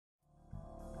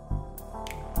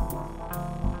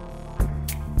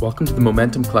Welcome to the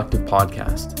Momentom Collective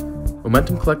podcast.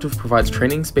 Momentom Collective provides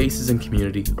training spaces and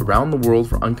community around the world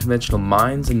for unconventional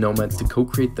minds and nomads to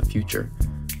co-create the future.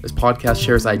 This podcast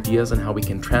shares ideas on how we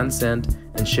can transcend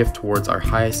and shift towards our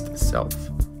highest self.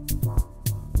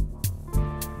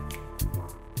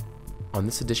 On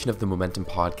this edition of the Momentom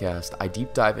Podcast, I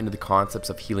deep dive into the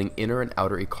concepts of healing inner and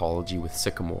outer ecology with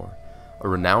Sycamore, a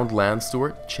renowned land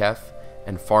steward, chef,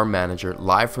 and farm manager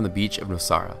live from the beach of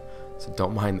Nosara, so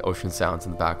don't mind the ocean sounds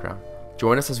in the background.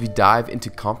 Join us as we dive into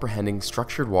comprehending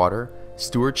structured water,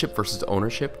 stewardship versus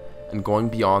ownership, and going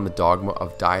beyond the dogma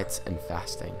of diets and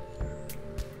fasting.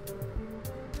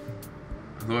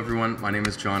 Hello everyone, my name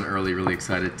is John Early, really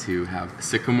excited to have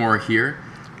Sycamore here,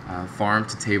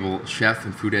 farm-to-table chef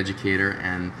and food educator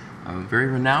and a very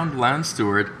renowned land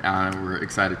steward. We're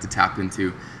excited to tap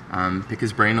into, pick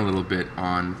his brain a little bit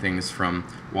on things from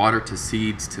water to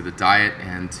seeds to the diet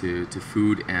and to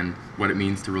food and what it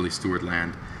means to really steward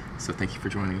land. So thank you for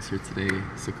joining us here today,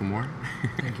 Sycamore.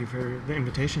 Thank you for the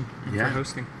invitation and for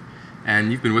hosting.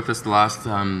 And you've been with us the last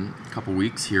couple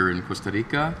weeks here in Costa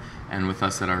Rica and with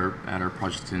us at our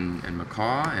project in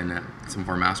Macau and at some of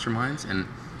our masterminds. And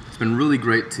it's been really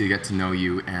great to get to know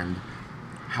you and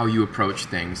how you approach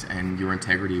things and your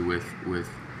integrity with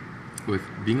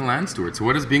being a land steward. So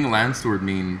what does being a land steward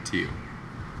mean to you?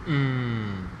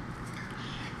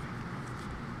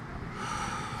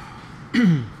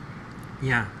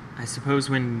 Yeah, I suppose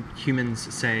when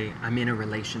humans say, I'm in a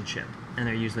relationship, and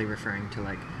they're usually referring to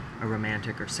like a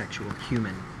romantic or sexual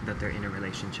human that they're in a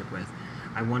relationship with,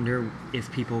 I wonder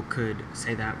if people could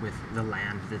say that with the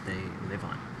land that they live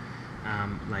on.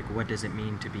 Like, what does it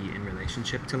mean to be in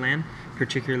relationship to land,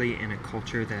 particularly in a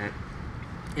culture that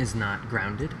is not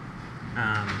grounded?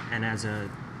 And as a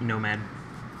nomad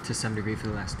to some degree for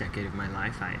the last decade of my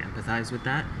life, I empathize with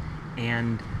that.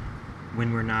 And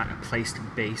when we're not a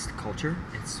place-based culture,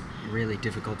 it's really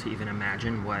difficult to even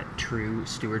imagine what true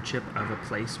stewardship of a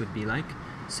place would be like,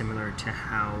 similar to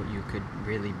how you could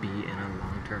really be in a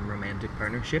long-term romantic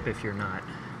partnership if you're not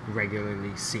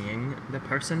regularly seeing the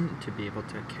person to be able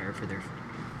to care for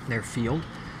their field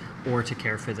or to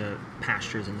care for the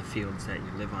pastures and the fields that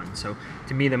you live on. So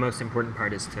to me, the most important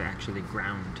part is to actually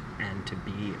ground and to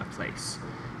be a place.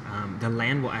 The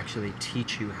land will actually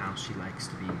teach you how she likes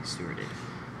to be stewarded.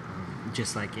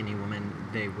 Just like any woman,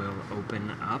 they will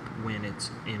open up when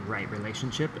it's in right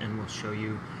relationship and will show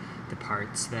you the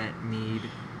parts that need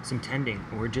some tending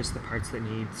or just the parts that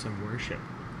need some worship.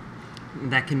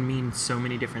 That can mean so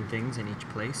many different things in each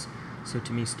place. So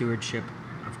to me, stewardship,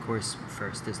 of course,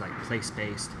 first is like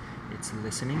place-based. It's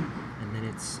listening, and then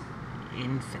it's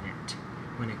infinite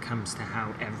when it comes to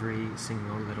how every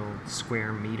single little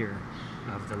square meter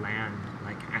of the land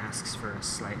like asks for a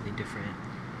slightly different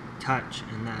touch,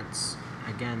 and that's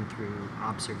again through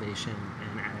observation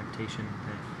and adaptation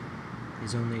that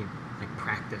is only like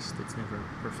practiced. It's never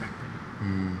perfected.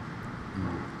 And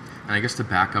I guess to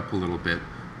back up a little bit,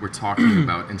 we're talking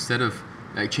about, instead of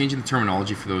like changing the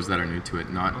terminology for those that are new to it,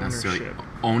 not Ownership. necessarily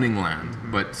owning land,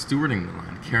 but stewarding the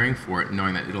land, caring for it,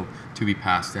 knowing that it'll to be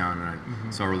passed down. And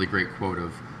I saw a really great quote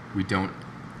of, we don't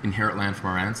inherit land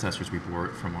from our ancestors, we bore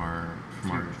it from our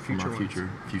future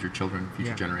children,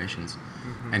 future generations.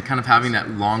 And kind of having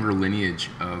that longer lineage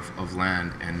of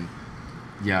land. And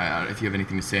if you have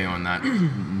anything to say on that,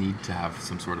 need to have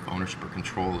some sort of ownership or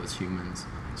control as humans,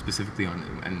 specifically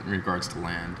in regards to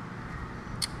land.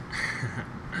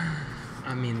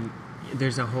 I mean,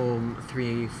 there's a whole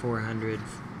 300-400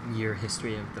 year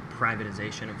history of the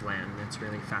privatization of land that's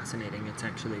really fascinating. It's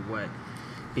actually what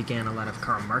began a lot of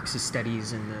Karl Marx's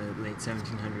studies in the late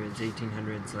 1700s,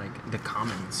 1800s. Like, the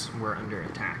commons were under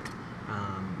attack.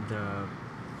 The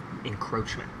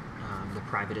encroachment, the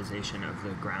privatization of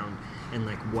the ground, and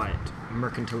like what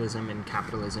mercantilism and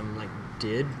capitalism like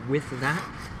did with that.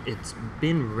 It's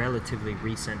been relatively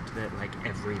recent that like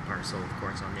every parcel, of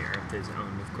course, on the earth is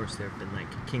owned. Of course, there have been like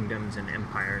kingdoms and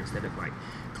empires that have like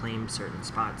claimed certain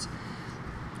spots.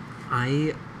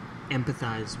 I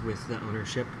empathize with the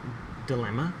ownership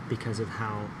dilemma because of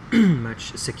how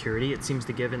much security it seems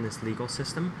to give in this legal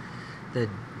system. The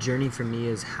journey for me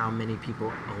is how many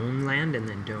people own land and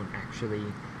then don't actually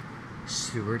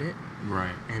steward it.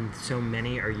 Right. And so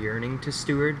many are yearning to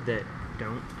steward that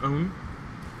don't own.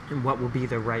 And what will be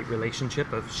the right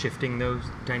relationship of shifting those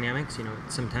dynamics? You know,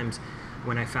 sometimes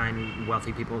when I find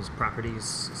wealthy people's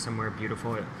properties somewhere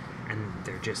beautiful and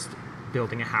they're just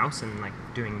building a house and like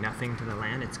doing nothing to the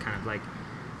land, it's kind of like,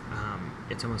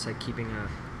 it's almost like keeping a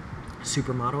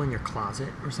supermodel in your closet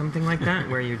or something like that,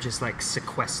 where you just like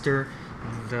sequester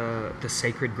the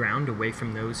sacred ground away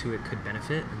from those who it could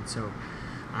benefit. And so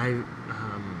I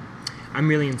I'm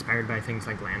really inspired by things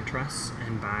like land trusts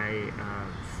and by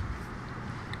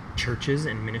churches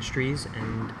and ministries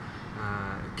and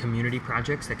community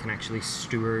projects that can actually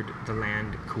steward the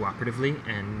land cooperatively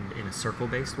and in a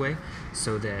circle-based way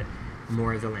so that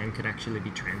more of the land could actually be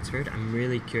transferred. I'm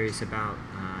really curious about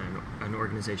an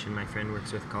organization my friend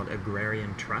works with called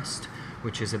Agrarian Trust,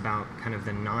 which is about kind of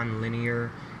the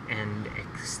non-linear and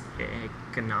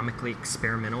economically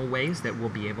experimental ways that we'll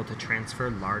be able to transfer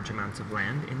large amounts of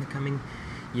land in the coming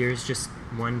years. Just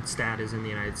one stat is in the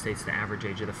United States, the average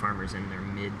age of the farmers in their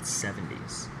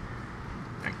mid-70s,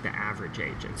 like the average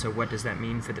age. And so what does that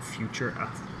mean for the future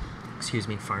of,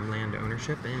 farmland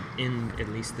ownership in at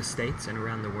least the States and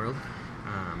around the world?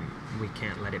 We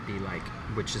can't let it be like,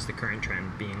 which is the current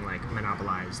trend, being like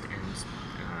monopolized and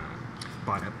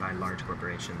bought up by large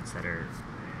corporations that are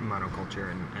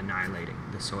monoculture and annihilating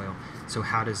the soil. So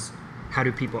how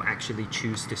do people actually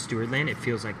choose to steward land? It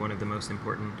feels like one of the most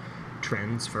important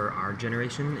trends for our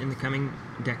generation in the coming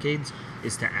decades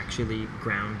is to actually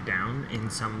ground down in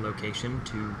some location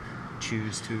to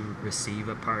choose to receive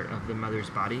a part of the mother's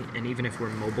body. And even if we're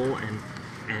mobile and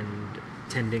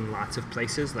tending lots of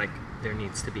places, like there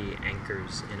needs to be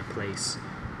anchors in a place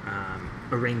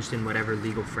arranged in whatever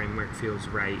legal framework feels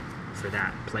right for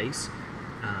that place,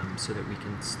 so that we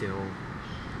can still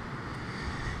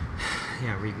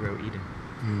regrow Eden.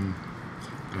 And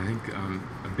I think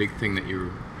a big thing that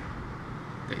you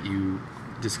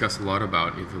discuss a lot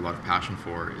about, you have a lot of passion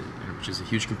for, which is a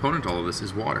huge component to all of this,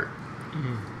 is water.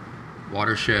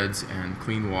 Watersheds and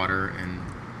clean water and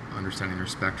understanding and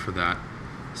respect for that.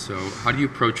 So how do you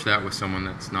approach that with someone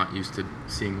that's not used to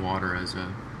seeing water as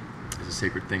a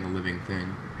sacred thing, a living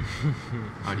thing?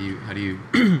 How do you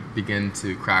begin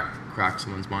to crack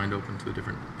someone's mind open to a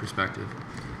different perspective?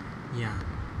 Yeah.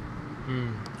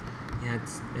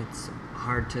 It's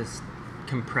hard to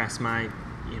compress my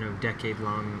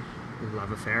decade-long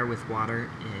love affair with water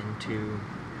into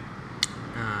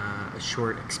a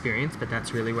short experience, but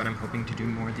that's really what I'm hoping to do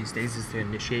more these days, is to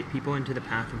initiate people into the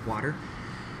path of water.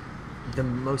 The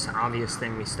most obvious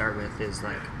thing we start with is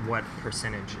like, what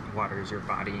percentage water is your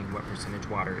body, what percentage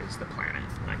water is the planet?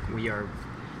 Like, we are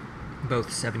both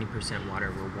 70%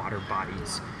 water. We're water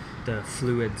bodies. The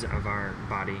fluids of our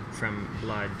body, from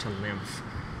blood to lymph,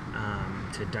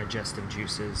 to digestive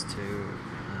juices, to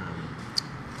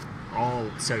all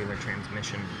cellular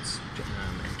transmissions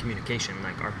and communication,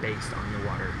 like, are based on the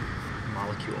water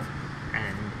molecule.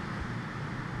 And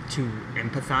to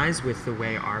empathize with the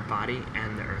way our body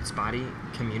and the Earth's body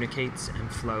communicates and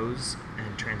flows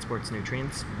and transports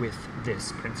nutrients with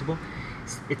this principle,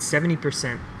 it's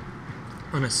 70%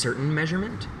 on a certain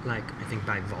measurement, like I think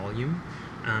by volume,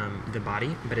 the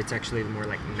body, but it's actually more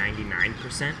like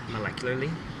 99%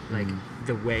 molecularly, like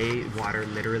the way water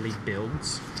literally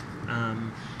builds.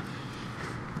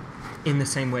 In the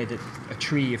same way that a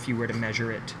tree, if you were to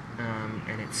measure it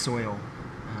and its soil,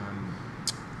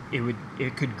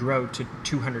 it could grow to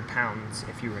 200 pounds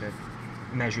if you were to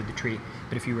measure the tree.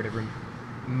 But if you were to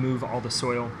remove all the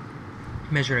soil,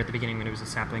 measure it at the beginning when it was a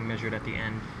sapling, measure it at the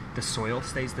end, the soil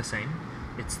stays the same.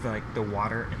 It's like the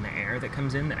water and the air that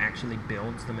comes in that actually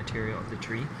builds the material of the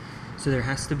tree. So there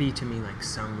has to be, to me, like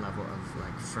some level of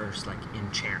like first like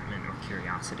enchantment or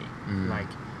curiosity.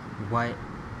 Like, what?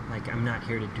 Like, I'm not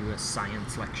here to do a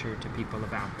science lecture to people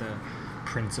about the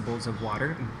principles of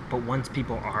water, but once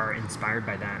people are inspired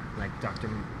by that, like Dr.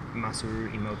 Masaru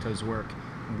Emoto's work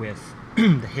with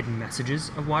the hidden messages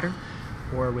of water,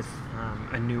 or with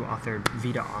a new author,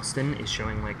 Vida Austin, is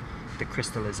showing like the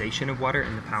crystallization of water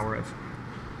and the power of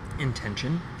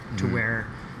intention, to where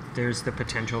there's the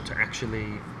potential to actually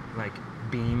like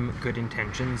beam good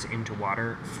intentions into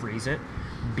water, freeze it,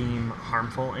 beam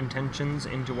harmful intentions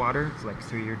into water, like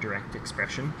through your direct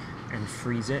expression, and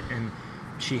freeze it. And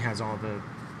she has all the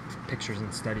pictures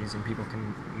and studies, and people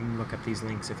can look up these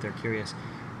links if they're curious,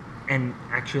 and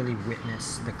actually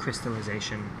witness the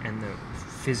crystallization and the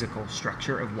physical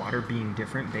structure of water being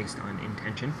different based on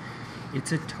intention.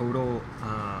 It's a total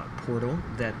portal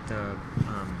that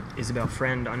Isabel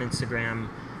Friend on Instagram,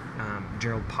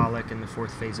 Gerald Pollack in The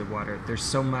Fourth Phase of Water, there's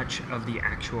so much of the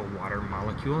actual water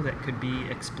molecule that could be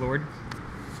explored.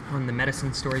 On the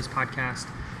Medicine Stories podcast,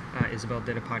 Isabel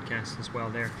did a podcast as well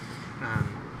there.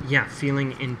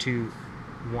 Feeling into,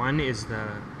 one is the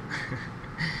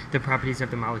the properties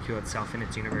of the molecule itself and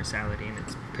its universality and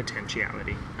its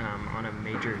potentiality on a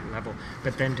major level,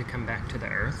 but then to come back to the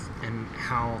earth and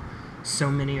how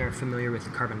so many are familiar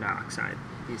with carbon dioxide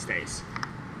these days,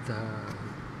 the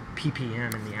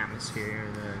ppm in the atmosphere,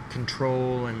 the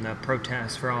control and the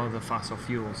protests for all of the fossil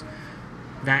fuels.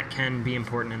 That can be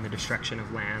important in the destruction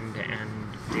of land and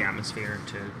the atmosphere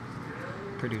to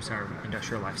produce our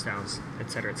industrial lifestyles, et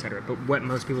cetera, et cetera. But what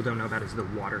most people don't know about is the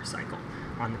water cycle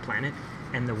on the planet,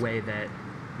 and the way that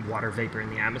water vapor in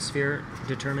the atmosphere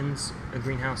determines a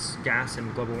greenhouse gas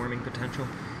and global warming potential,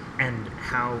 and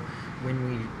how when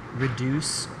we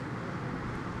reduce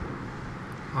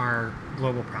our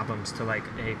global problems to like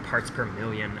a parts per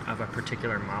million of a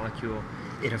particular molecule,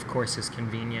 it of course is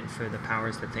convenient for the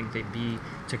powers that think they be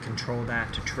to control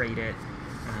that, to trade it,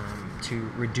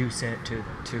 to reduce it,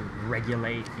 to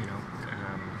regulate,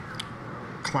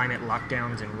 climate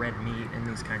lockdowns and red meat and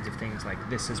these kinds of things. Like,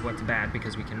 this is what's bad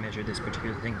because we can measure this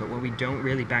particular thing. But what we don't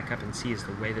really back up and see is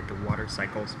the way that the water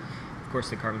cycles, of course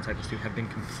the carbon cycles too, have been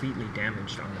completely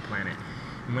damaged on the planet.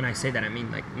 And when I say that, I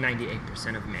mean like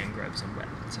 98% of mangroves and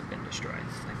wetlands have been destroyed.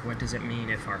 Like, what does it mean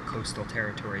if our coastal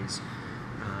territories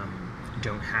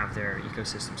don't have their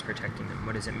ecosystems protecting them?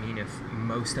 What does it mean if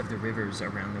most of the rivers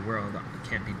around the world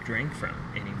can't be drank from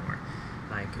anymore?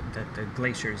 Like, that the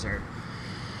glaciers are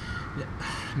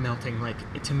melting. Like,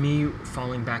 to me,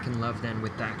 falling back in love then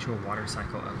with the actual water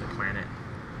cycle of the planet,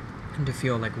 and to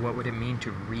feel like, what would it mean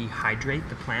to rehydrate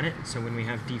the planet? So when we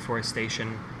have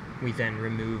deforestation, we then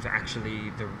remove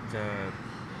actually the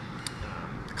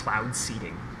cloud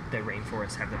seeding that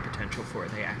rainforests have the potential for.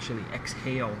 They actually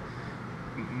exhale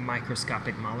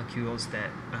microscopic molecules that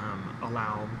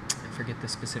allow, I forget the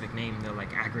specific name, the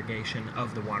like aggregation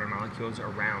of the water molecules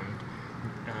around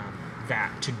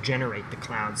that to generate the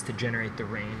clouds, to generate the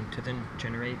rain, to then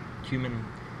generate human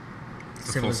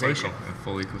civilization. Full cycle, a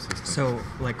full ecosystem. So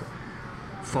like,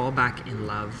 fall back in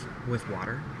love with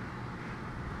water,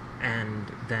 and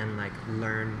then like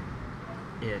learn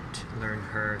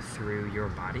her through your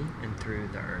body and through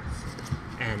the earth,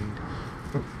 and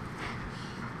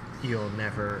you'll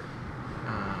never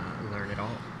learn it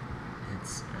all.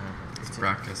 It's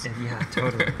practice. Yeah,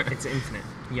 totally. It's infinite.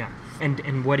 Yeah.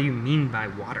 And what do you mean by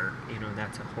water?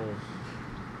 That's a whole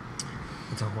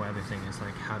other thing. Is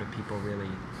like, how do people really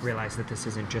realize that this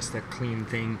isn't just a clean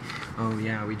thing? Oh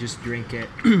yeah, we just drink it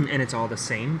and it's all the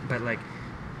same. But like,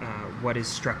 what is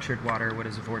structured water? What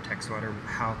is vortex water?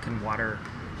 How can water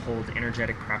hold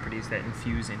energetic properties that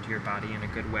infuse into your body in a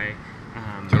good way? Do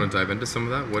you want to dive into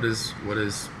some of that? What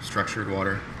is structured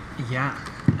water? Yeah.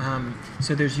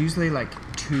 So there's usually like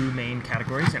two main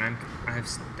categories, and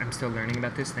I'm still learning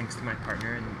about this thanks to my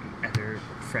partner and other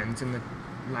friends in the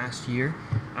last year,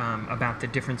 about the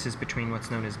differences between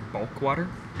what's known as bulk water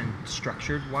and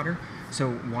structured water.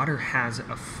 So water has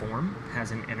a form,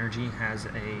 has an energy, has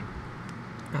a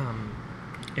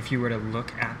if you were to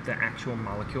look at the actual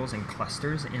molecules and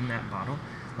clusters in that bottle,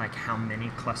 like how many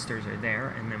clusters are there,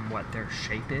 and then what their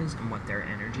shape is and what their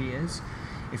energy is.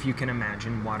 If you can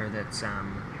imagine water that's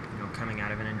coming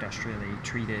out of an industrially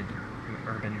treated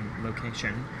urban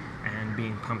location and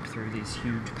being pumped through these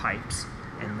huge pipes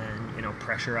and then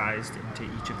pressurized into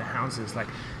each of the houses, like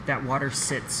that water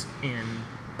sits in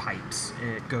pipes.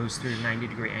 It goes through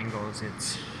 90-degree angles.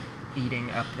 It's eating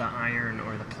up the iron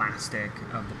or the plastic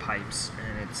of the pipes,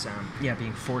 and it's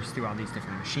being forced through all these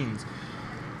different machines.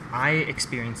 I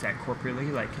experience that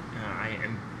corporeally. Like, I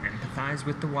empathize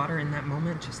with the water in that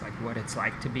moment, just like what it's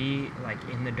like to be like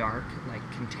in the dark, like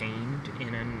contained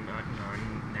in a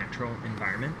non-natural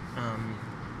environment.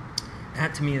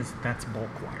 That to me that's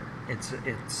bulk water. It's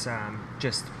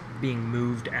just being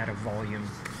moved at a volume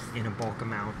in a bulk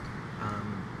amount,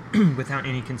 without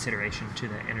any consideration to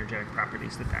the energetic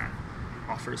properties that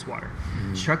offers water.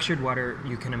 Mm-hmm. Structured water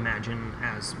you can imagine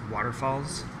as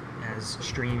waterfalls, as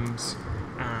streams.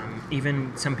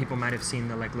 Even some people might have seen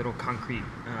the like little concrete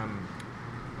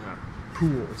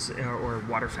pools or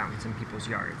water fountains in people's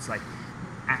yards. Like,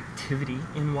 activity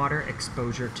in water,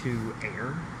 exposure to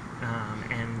air,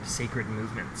 and sacred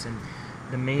movements. And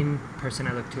the main person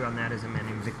I look to on that is a man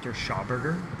named Victor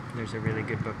Schauberger. There's a really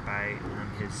good book by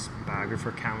his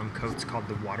biographer Callum Coates called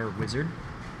The Water Wizard,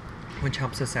 which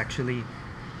helps us actually.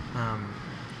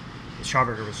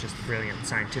 Schauberger was just brilliant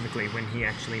scientifically when he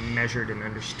actually measured and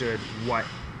understood what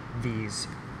these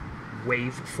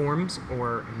waveforms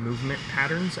or movement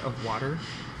patterns of water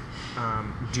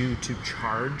do to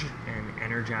charge and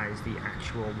energize the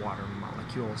actual water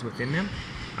molecules within them,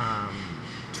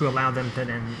 to allow them to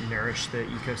then nourish the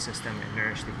ecosystem and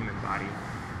nourish the human body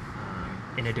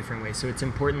in a different way. So it's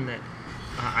important that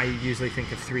I usually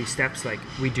think of 3 steps. Like,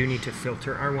 we do need to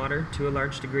filter our water to a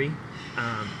large degree.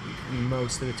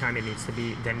 Most of the time it needs to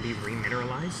be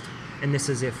remineralized. And this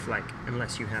is if, like,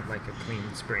 unless you have like a clean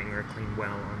spring or a clean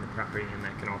well on the property, and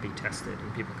that can all be tested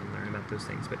and people can learn about those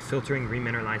things. But filtering,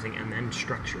 remineralizing, and then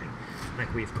structuring.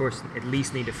 Like, we of course at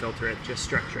least need to filter it. Just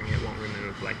structuring it won't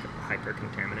remove like hyper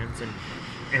contaminants. And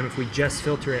And if we just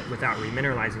filter it without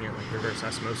remineralizing it, like reverse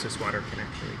osmosis water can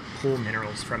actually pull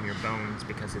minerals from your bones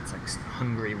because it's like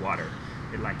hungry water.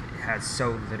 It has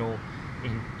so little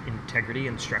integrity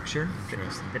and structure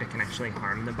that it can actually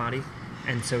harm the body.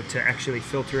 And so to actually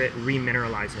filter it,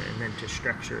 remineralize it, and then to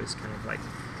structure is kind of like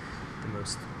the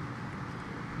most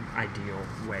ideal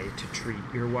way to treat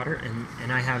your water.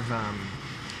 And I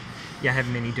have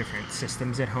many different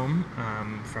systems at home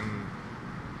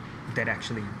that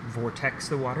actually vortex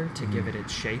the water to give it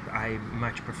its shape. I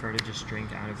much prefer to just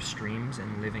drink out of streams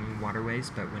and living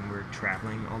waterways, but when we're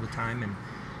traveling all the time, and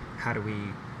how do we...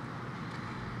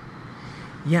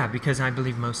 Yeah, because I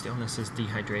believe most illness is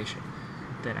dehydration,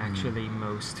 that actually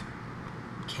most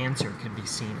cancer could be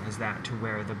seen as that, to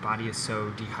where the body is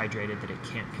so dehydrated that it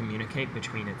can't communicate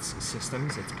between its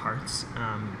systems, its parts.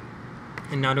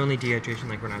 And not only dehydration,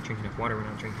 like we're not drinking enough water, we're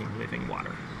not drinking living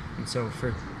water. And so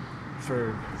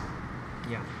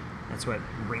that's what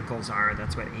wrinkles are,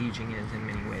 that's what aging is in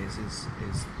many ways, is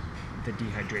the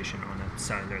dehydration on a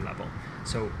cellular level.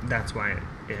 So that's why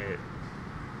it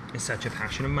is such a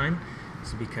passion of mine,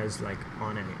 is because like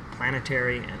on a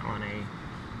planetary and on a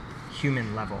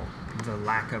human level, the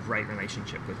lack of right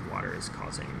relationship with water is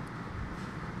causing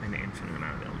an infinite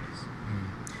amount of illness.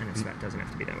 And that doesn't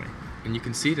have to be that way. And you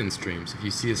can see it in streams. If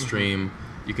you see a stream,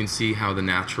 you can see how the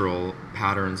natural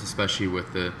patterns, especially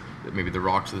with maybe the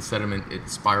rocks or the sediment, it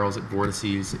spirals at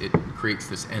vortices, it creates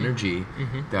this energy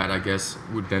that I guess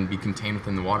would then be contained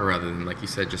within the water, rather than, like you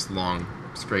said, just long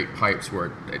straight pipes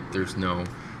where there's no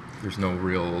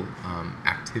real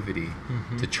activity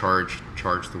to charge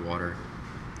the water.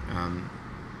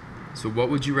 So what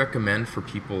would you recommend for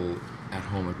people at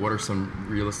home? Like, what are some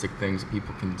realistic things that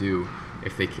people can do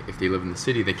if they live in the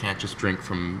city? They can't just drink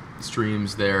from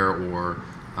streams there, or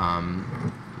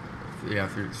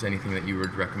if there's anything that you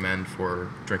would recommend for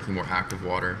drinking more active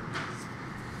water.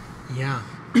 Yeah.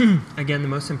 Again, the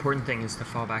most important thing is to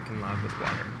fall back in love with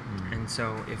water. And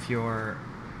so if you're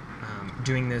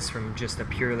doing this from just a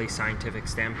purely scientific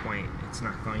standpoint, it's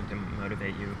not going to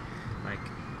motivate you. Like,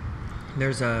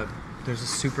 there's a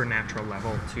supernatural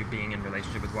level to being in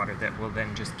relationship with water that will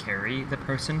then just carry the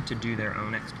person to do their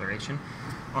own exploration.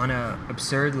 On a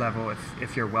absurd level,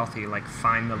 if you're wealthy, like,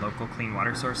 find the local clean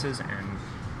water sources and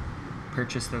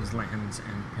purchase those lands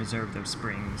and preserve those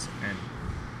springs, and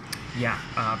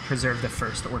preserve the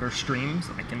first order streams,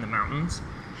 like in the mountains.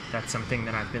 That's something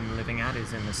that I've been living at,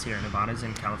 is in the Sierra Nevadas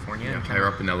in California. Yeah, higher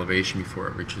up in elevation before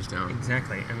it reaches down.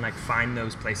 Exactly, and like find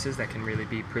those places that can really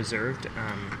be preserved.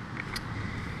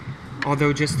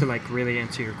 Although, just to like really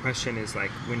answer your question, is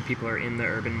like when people are in the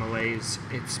urban malaise,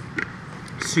 it's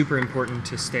super important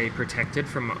to stay protected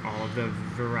from all of the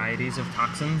varieties of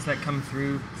toxins that come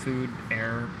through food,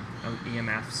 air,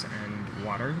 EMFs, and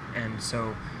water. And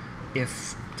so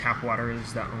if tap water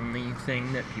is the only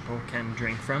thing that people can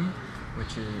drink from,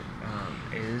 which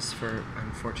is for an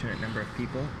unfortunate number of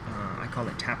people, I call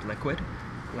it tap liquid.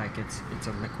 Like it's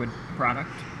a liquid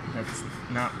product that's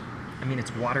not, I mean,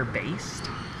 it's water based,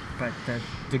 but the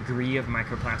degree of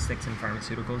microplastics and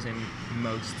pharmaceuticals in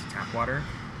most tap water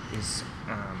is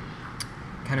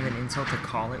kind of an insult to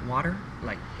call it water.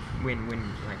 Like when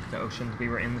like the oceans we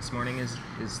were in this morning is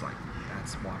like,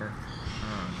 that's water,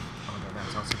 although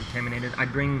that's also contaminated. I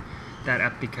bring that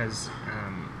up because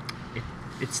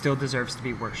it still deserves to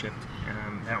be worshipped.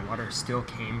 That water still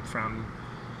came from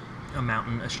a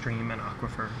mountain, a stream, an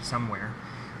aquifer somewhere.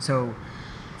 So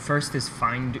first is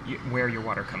find where your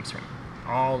water comes from.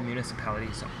 All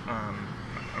municipalities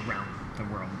around the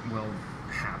world will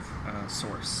have a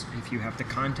source. If you have to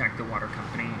contact the water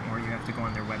company, or you have to go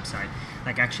on their website,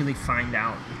 like actually find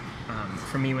out.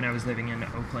 For me, when I was living in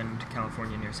Oakland,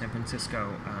 California, near San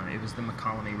Francisco, it was the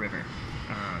McCollum River,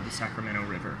 the Sacramento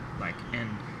River. And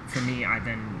for me, I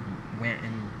then went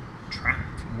and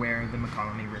tracked where the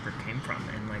McCollum River came from,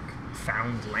 and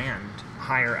found land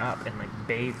higher up, and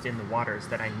bathed in the waters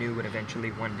that I knew would eventually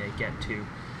one day get to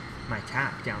my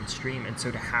tap downstream. And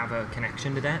so to have a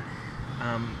connection to that,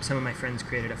 some of my friends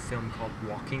created a film called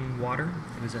Walking Water.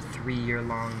 It was a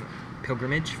 3-year-long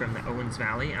pilgrimage from the Owens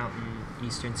Valley out in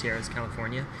eastern Sierras,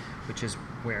 California, which is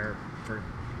where, for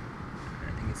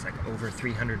I think it's over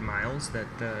 300 miles, that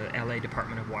the LA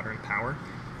Department of Water and Power,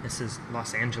 this is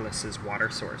Los Angeles's water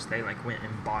source, they went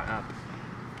and bought up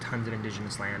tons of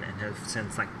indigenous land and have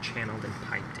since channeled and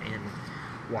piped in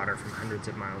water from hundreds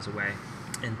of miles away.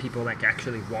 And people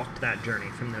actually walked that journey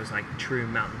from those true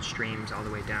mountain streams all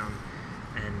the way down,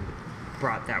 and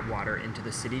brought that water into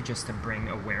the city just to bring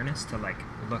awareness to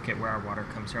look at where our water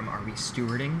comes from. Are we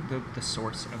stewarding the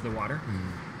source of the water?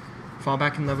 Fall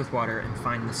back in love with water and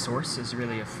find the source is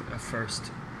really a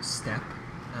first step.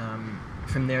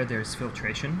 From there's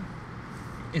filtration.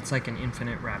 It's like an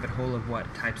infinite rabbit hole of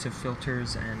what types of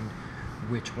filters and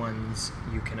which ones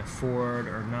you can afford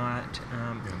or not.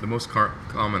 The most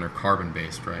common are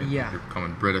carbon-based, right? Yeah. Your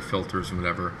common Brita filters and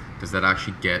whatever. Does that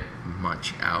actually get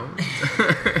much out?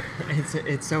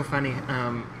 It's so funny.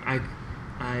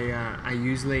 I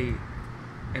usually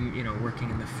am working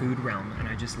in the food realm, and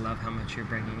I just love how much you're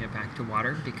bringing it back to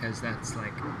water, because that's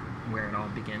like where it all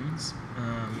begins.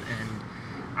 And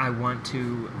I want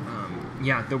to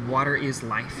the Water is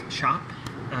Life shop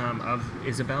of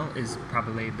Isabel is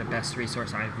probably the best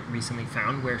resource I've recently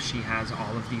found, where she has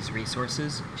all of these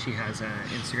resources. She has an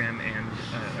Instagram and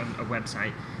a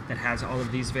website that has all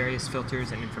of these various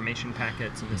filters and information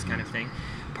packets and this kind of thing.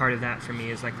 Part of that for me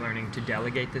is like learning to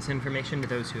delegate this information to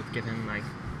those who have given like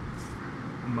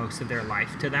most of their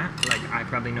life to that. Like, I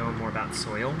probably know more about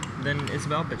soil than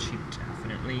Isabel, but she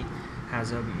definitely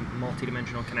has a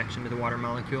multidimensional connection to the water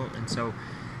molecule, and so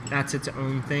that's its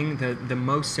own thing. The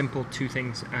most simple two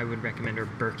things I would recommend are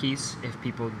Berkey's. If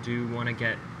people do want to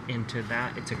get into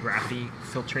that, it's a graphy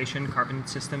filtration carbon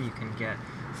system. You can get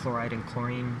fluoride and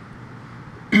chlorine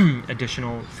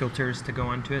additional filters to go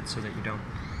onto it so that you don't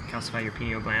calcify your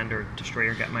pineal gland or destroy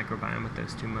your gut microbiome with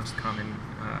those two most common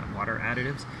water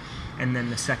additives. And then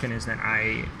the second is that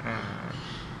I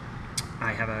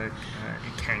have a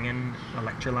Kangen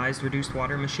electrolyzed reduced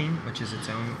water machine, which is its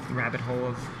own rabbit hole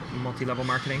of multi-level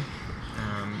marketing.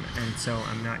 And so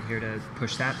I'm not here to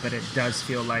push that, but it does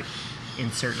feel like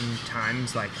in certain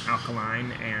times, like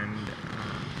alkaline and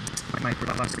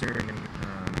microcluster and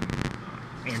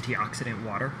antioxidant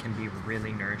water can be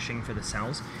really nourishing for the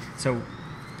cells. So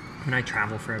when I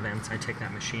travel for events, I take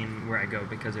that machine where I go,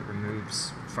 because it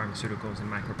removes pharmaceuticals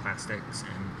and microplastics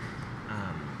and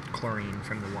chlorine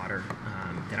from the water.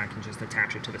 Then I can just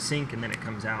attach it to the sink, and then it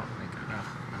comes out like a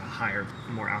higher,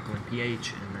 more alkaline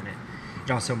pH, and then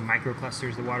it also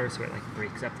microclusters the water, so it like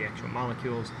breaks up the actual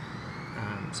molecules,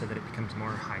 so that it becomes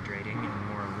more hydrating and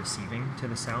more receiving to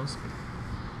the cells.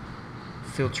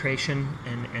 Filtration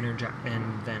and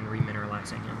then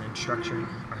remineralizing and then structuring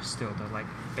are still the like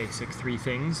basic three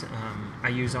things. I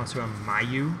use also a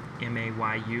Mayu,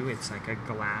 M-A-Y-U. It's like a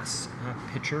glass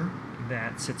pitcher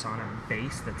that sits on a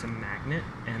base that's a magnet,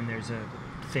 and there's a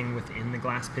thing within the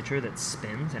glass pitcher that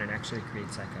spins, and it actually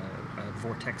creates like a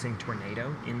vortexing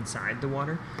tornado inside the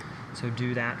water. So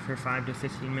do that for 5 to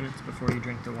 15 minutes before you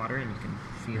drink the water, and you can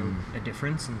feel a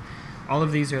difference. And all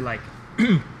of these are like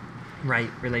right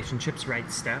relationships,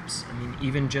 right steps. I mean,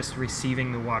 even just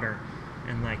receiving the water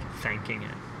and like thanking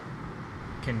it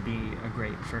can be a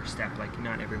great first step. Like,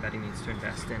 not everybody needs to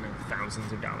invest in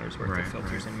thousands of dollars worth of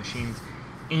filters and machines.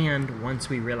 And once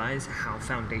we realize how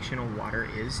foundational water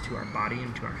is to our body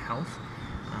and to our health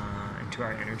and to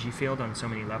our energy field on so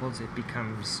many levels, it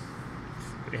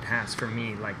has for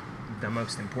me like the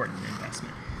most important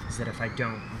investment is that if I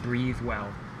don't breathe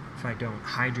well, if I don't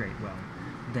hydrate well,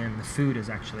 then the food is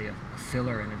actually a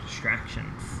filler and a distraction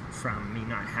from me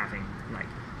not having like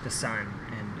the sun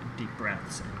and deep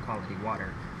breaths and quality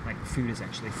water. Like, food is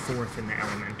actually fourth in the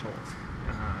elemental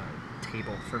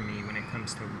table for me when it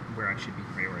comes to where I should be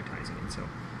prioritizing. And so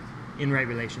in right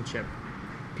relationship,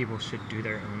 people should do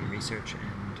their own research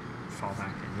and fall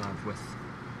back in love with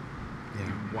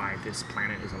why this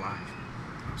planet is alive.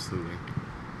 Absolutely.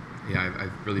 Yeah, I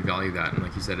really value that. And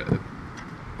like you said,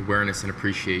 awareness and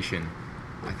appreciation.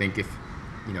 I think if,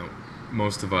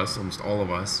 most of us, almost all of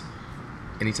us,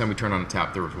 anytime we turn on a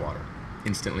tap, there was water.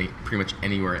 Instantly, pretty much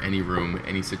anywhere, any room,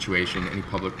 any situation, any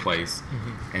public place.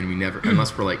 And we never,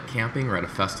 unless we're like camping or at a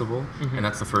festival, and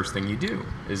that's the first thing you do,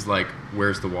 is like,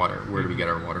 where's the water? Where do we get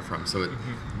our water from? So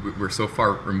we're so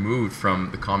far removed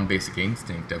from the common basic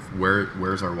instinct of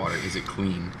where's our water? Is it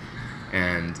clean?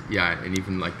 And and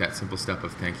even like that simple step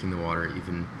of thanking the water,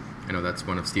 even, I know that's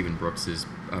one of Stephen Brooks's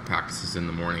practices in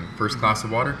the morning. First glass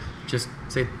of water, just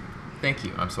say, thank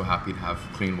you. I'm so happy to have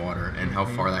clean water, and how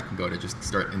far that can go to just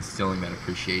start instilling that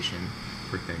appreciation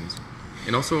for things.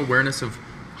 And also awareness of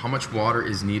how much water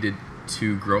is needed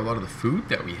to grow a lot of the food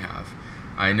that we have.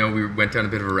 I know we went down a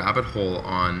bit of a rabbit hole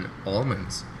on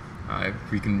almonds.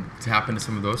 We can tap into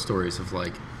some of those stories of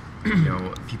like,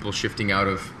 people shifting out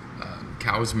of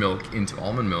cow's milk into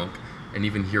almond milk. And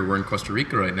even here, we're in Costa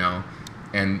Rica right now,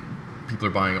 and people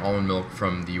are buying almond milk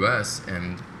from the US,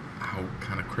 and how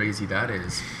kind of crazy that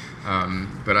is.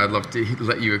 But I'd love to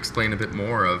let you explain a bit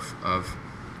more of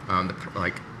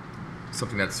like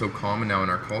something that's so common now in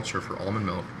our culture for almond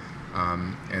milk,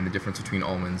 and the difference between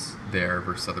almonds there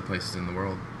versus other places in the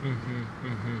world.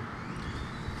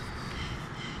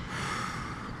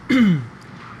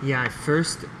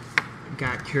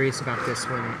 got curious about this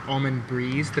when Almond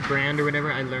Breeze, the brand or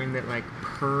whatever. I learned that like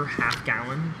per half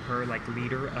gallon, per like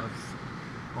liter of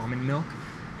almond milk,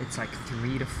 it's like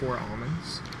 3 to 4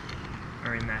 almonds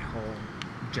are in that whole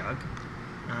jug,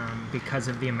 because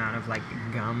of the amount of like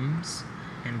gums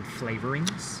and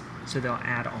flavorings. So they'll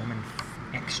add almond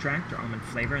extract or almond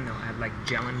flavor, and they'll add like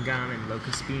gellan gum and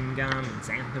locust bean gum and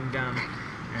xanthan gum,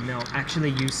 and they'll actually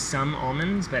use some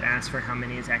almonds but ask for how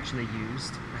many is actually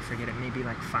used. I forget, it may be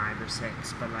like 5 or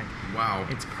 6, but like, wow,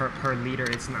 it's per liter,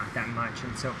 it's not that much.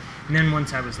 And then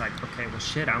once I was like, okay, well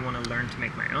shit, I want to learn to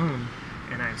make my own,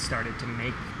 and I started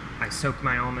to I soak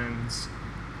my almonds,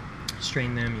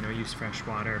 strain them, use fresh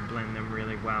water, blend them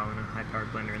really well in a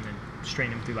high-powered blender, and then strain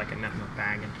them through like a nut milk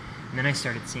bag. And then I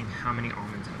started seeing how many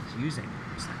almonds I was using.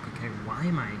 I was like, okay, why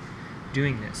am I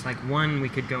doing this? Like, one, we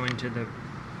could go into the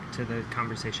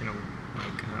conversation of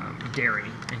like dairy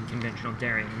and conventional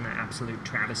dairy and the absolute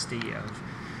travesty of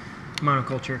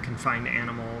monoculture, confined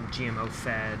animal, GMO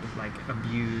fed, like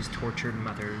abused, tortured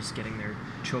mothers getting their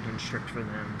children stripped for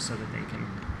them so that they can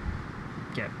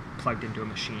get plugged into a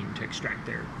machine to extract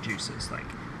their juices. Like,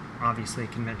 obviously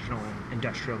conventional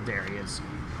industrial dairy is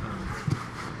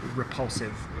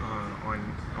repulsive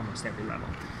on almost every level.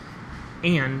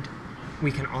 And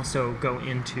we can also go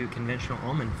into conventional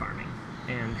almond farming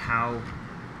and how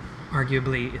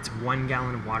arguably it's 1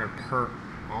 gallon of water per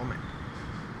almond.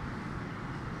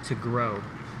 To grow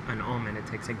an almond, it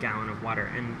takes 1 gallon of water,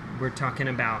 and we're talking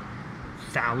about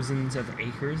thousands of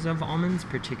acres of almonds,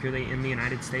 particularly in the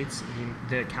United States.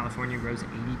 California grows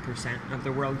 80% of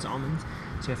the world's almonds,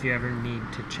 so if you ever need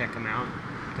to check them out,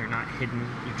 they're not hidden.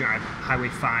 You drive Highway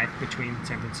 5 between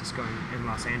San Francisco and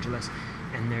Los Angeles,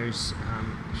 and there's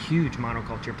huge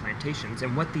monoculture plantations,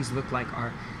 and what these look like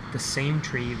are the same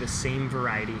tree, the same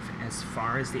variety as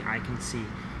far as the eye can see.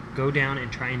 Go down and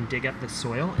try and dig up the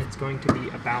soil, it's going to be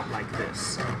about like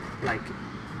this, like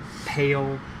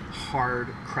pale, hard,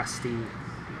 crusty,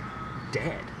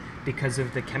 dead, because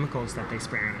of the chemicals that they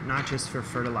spray on it, not just for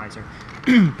fertilizer,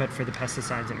 but for the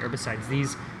pesticides and herbicides.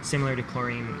 These, similar to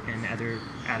chlorine and other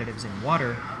additives in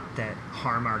water that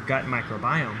harm our gut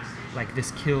microbiome, like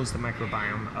this kills the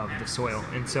microbiome of the soil.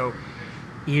 And so,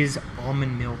 is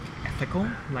almond milk ethical?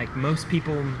 Like, most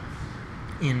people,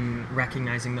 in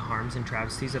recognizing the harms and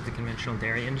travesties of the conventional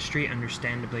dairy industry,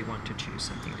 understandably want to choose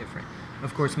something different.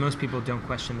 Of course, most people don't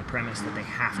question the premise that they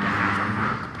have to have a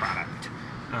milk product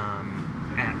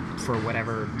for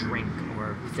whatever drink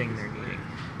or thing they're needing.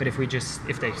 But if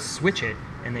they switch it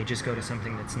and they just go to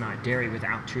something that's not dairy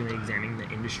without truly examining the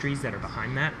industries that are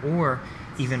behind that, or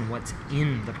even what's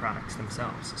in the products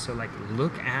themselves. So like,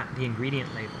 look at the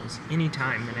ingredient labels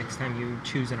anytime, the next time you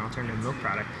choose an alternative milk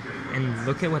product, and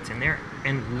look at what's in there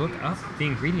and look up the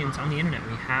ingredients on the internet.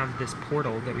 We have this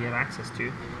portal that we have access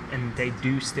to, and they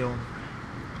do still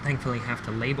thankfully have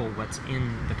to label what's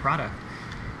in the product.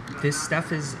 This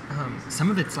stuff is,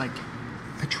 some of it's like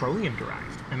petroleum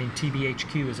derived. I mean,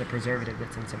 TBHQ is a preservative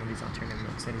that's in some of these alternative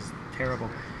milks that is terrible.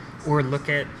 Or look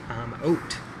at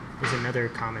oat is another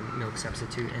common milk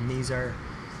substitute, and these are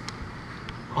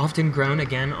often grown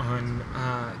again on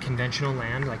conventional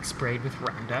land, like sprayed with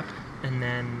roundup, and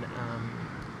then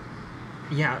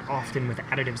often with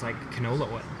additives like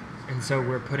canola oil. And so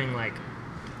we're putting like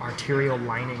arterial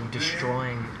lining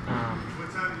destroying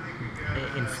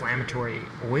inflammatory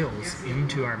oils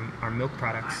into our milk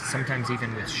products, sometimes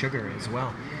even with sugar as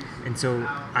well. And so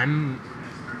I'm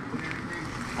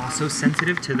also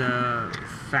sensitive to the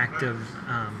fact of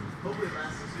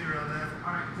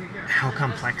how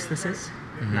complex this is.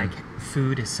 Mm-hmm. Like,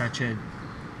 food is such a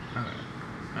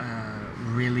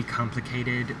really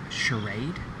complicated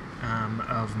charade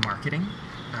of marketing,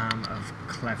 of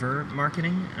clever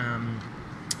marketing,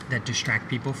 that distract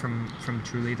people from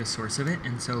truly the source of it.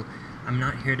 And so I'm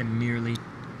not here to merely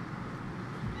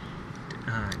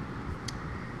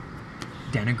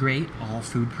denigrate all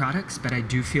food products, but I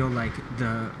do feel like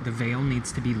the veil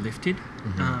needs to be lifted.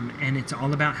 Mm-hmm. And it's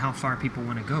all about how far people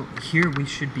want to go. Here we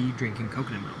should be drinking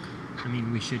coconut milk. I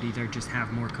mean, we should either just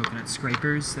have more coconut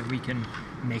scrapers that we can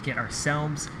make it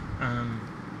ourselves,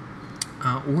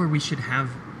 or we should have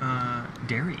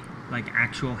dairy, like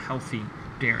actual healthy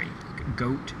dairy,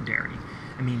 goat dairy.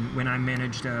 I mean, when I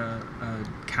managed a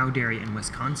cow dairy in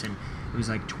Wisconsin, it was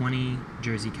like 20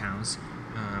 Jersey cows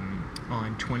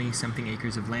on 20-something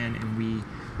acres of land, and we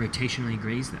rotationally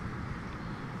grazed them.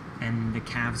 And the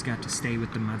calves got to stay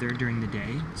with the mother during the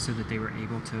day so that they were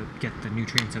able to get the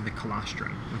nutrients of the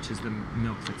colostrum, which is the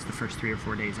milk that's the first 3 or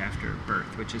 4 days after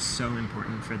birth, which is so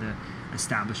important for the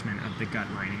establishment of the gut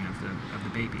lining of the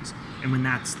babies. And when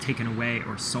that's taken away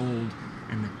or sold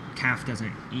and the calf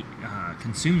doesn't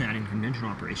consume that in conventional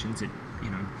operations, it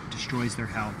destroys their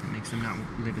health. It makes them not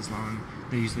live as long.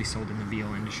 They're usually sold in the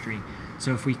veal industry.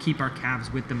 So if we keep our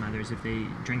calves with the mothers, if they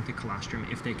drink the colostrum,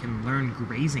 if they can learn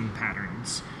grazing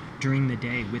patterns during the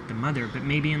day with the mother, but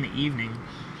maybe in the evening,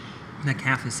 the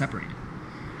calf is separated.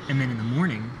 And then in the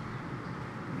morning,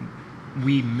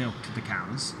 we milked the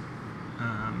cows.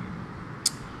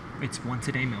 It's once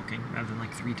a day milking rather than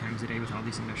like 3 times a day with all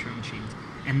these industrial machines.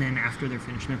 And then after they're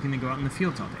finished milking, they go out in the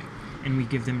fields all day. And we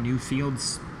give them new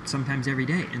fields sometimes every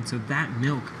day. And so that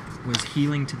milk was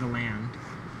healing to the land,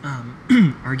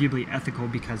 arguably ethical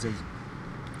because of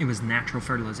it was natural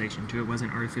fertilization too. It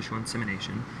wasn't artificial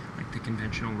insemination like the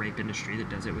conventional rape industry that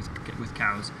does it with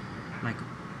cows. Like,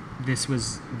 this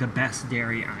was the best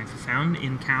dairy I've found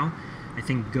in cow. I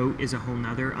think goat is a whole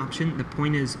nother option. The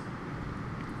point is,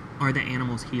 are the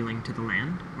animals healing to the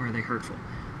land, or are they hurtful?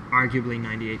 Arguably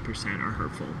 98% are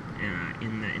hurtful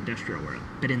in the industrial world.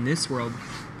 But in this world,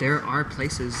 there are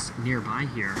places nearby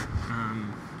here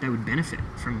that would benefit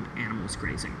from animals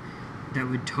grazing. That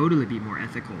would totally be more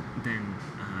ethical than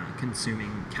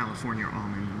consuming California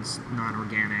almonds,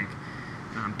 non-organic,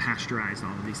 pasteurized,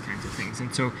 all of these kinds of things.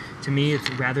 And so to me, it's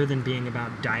rather than being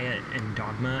about diet and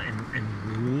dogma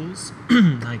and rules,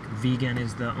 like vegan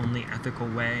is the only ethical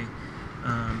way,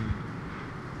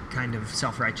 kind of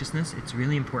self-righteousness, it's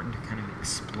really important to kind of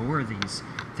explore these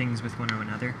things with one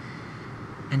another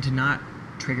and to not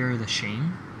trigger the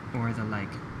shame or the like,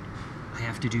 I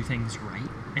have to do things right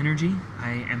energy.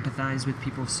 I empathize with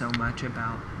people so much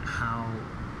about how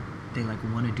they like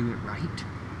want to do it right,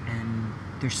 and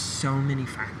there's so many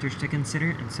factors to consider,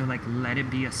 and so like let it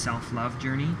be a self-love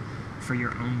journey for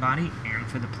your own body and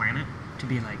for the planet, to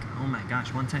be like, oh my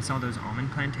gosh, once I saw those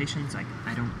almond plantations, like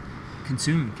I don't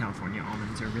consume California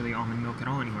almonds or really almond milk at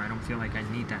all anymore. I don't feel like I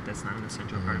need that. That's not an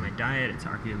essential part of my diet. It's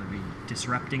arguably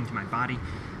disrupting to my body.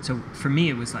 So for me,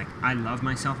 it was like, I love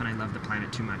myself and I love the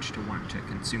planet too much to want to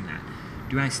consume that.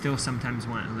 Do I still sometimes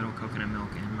want a little coconut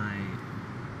milk in my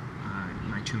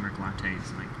turmeric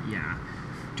lattes? Like, yeah.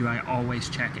 Do I always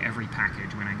check every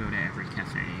package when I go to every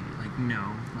cafe? Like,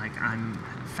 no. Like, I'm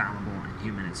fallible and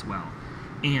human as well.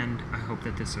 And I hope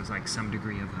that this was like some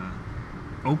degree of a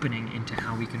opening into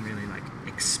how we can really like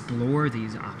explore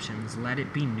these options. Let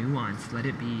it be nuanced. Let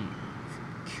it be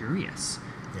curious,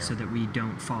 so that we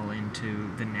don't fall into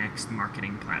the next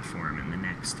marketing platform and the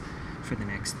next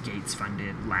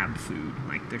Gates-funded lab food.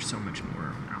 Like, there's so much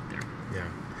more out there. Yeah.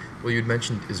 Well, you'd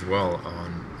mentioned as well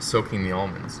on soaking the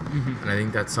almonds, and I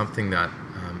think that's something that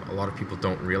a lot of people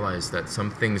don't realize, that some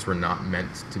things were not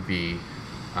meant to be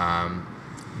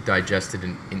digested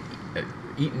and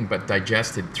eaten, but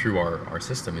digested through our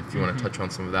system. If you want to touch on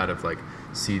some of that, of like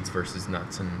seeds versus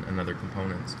nuts and other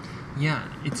components. Yeah,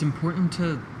 it's important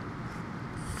to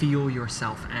feel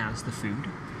yourself as the food.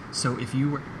 So if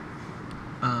you were,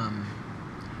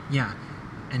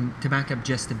 and to back up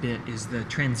just a bit, is the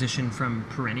transition from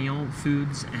perennial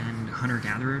foods and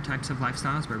hunter-gatherer types of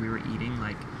lifestyles, where we were eating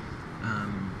like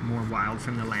more wild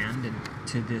from the land, and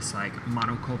to this like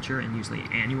monoculture and usually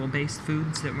annual-based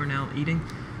foods that we're now eating,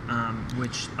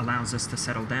 which allows us to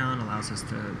settle down, allows us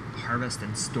to harvest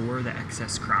and store the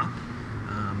excess crop,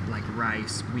 like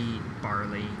rice, wheat,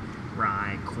 barley,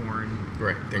 rye, corn.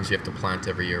 Right, things you have to plant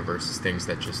every year versus things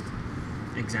that just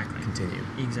continue.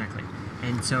 Exactly.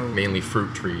 And so mainly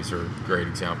fruit trees are great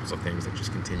examples of things that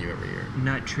just continue every year.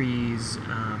 Nut trees,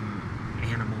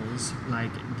 animals,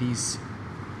 like these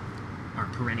are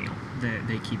perennial.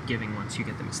 They keep giving once you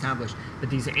get them established. But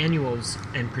these annuals,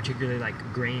 and particularly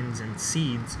like grains and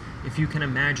seeds, if you can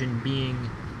imagine being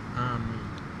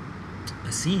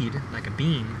a seed, like a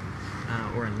bean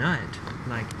or a nut,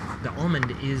 like the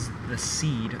almond is the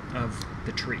seed of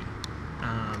the tree.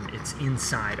 It's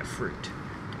inside a fruit.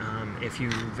 If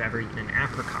you've ever eaten an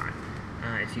apricot,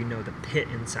 if you know the pit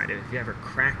inside of it, if you ever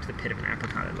cracked the pit of an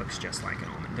apricot, it looks just like an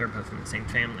almond. They're both in the same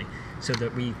family. So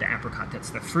that we eat the apricot, that's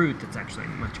the fruit, that's actually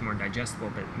much more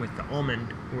digestible. But with the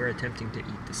almond, we're attempting to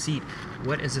eat the seed.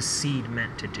 What is a seed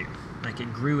meant to do? Like,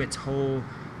 it grew its whole,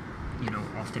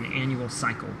 often annual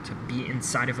cycle to be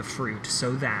inside of a fruit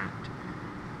so that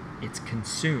it's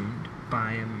consumed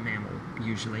by a mammal,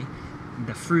 usually.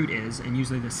 The fruit is, and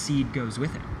usually the seed goes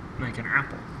with it, like an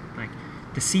apple. Like,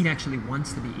 the seed actually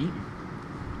wants to be eaten,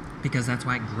 because that's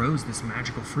why it grows this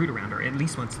magical fruit around, or at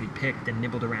least wants to be picked and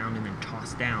nibbled around and then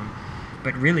tossed down.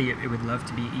 But really, it would love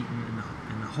to be eaten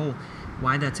in the whole.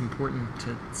 Why that's important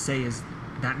to say is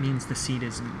that means the seed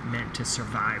is meant to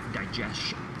survive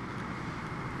digestion.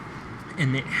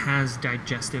 And it has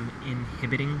digestive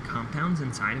inhibiting compounds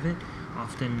inside of it,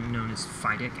 often known as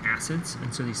phytic acids.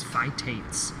 And so these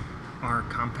phytates are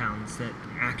compounds that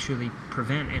actually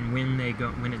prevent, and when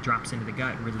it drops into the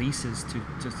gut, releases to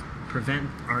just prevent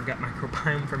our gut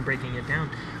microbiome from breaking it down,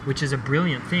 which is a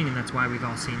brilliant thing. And that's why we've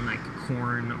all seen like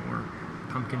corn or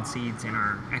pumpkin seeds in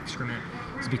our excrement,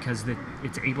 is because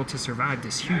it's able to survive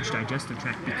this huge digestive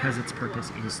tract because its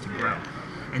purpose is to grow.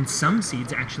 And some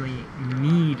seeds actually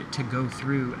need to go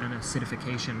through an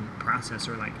acidification process,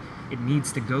 or like it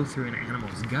needs to go through an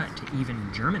animal's gut to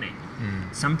even germinate.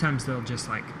 Sometimes they'll just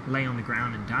like lay on the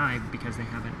ground and die because they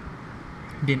haven't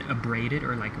been abraded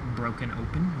or like broken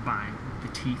open by the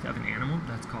teeth of an animal.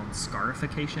 That's called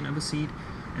scarification of a seed.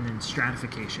 And then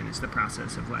stratification is the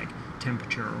process of like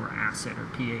temperature or acid or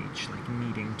pH, like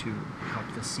needing to help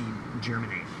the seed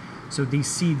germinate. So these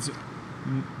seeds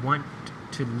want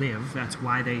to live. That's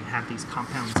why they have these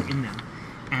compounds in them.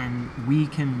 And we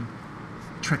can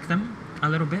trick them a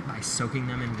little bit by soaking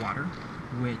them in water,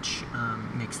 which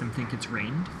makes them think it's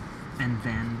rained. And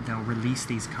then they'll release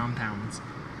these compounds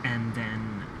and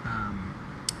then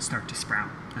start to sprout.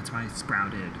 That's why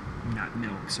sprouted nut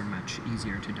milks are much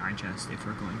easier to digest if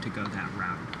we're going to go that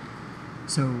route.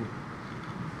 So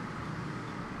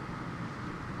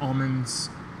almonds,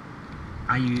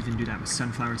 I even do that with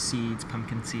sunflower seeds,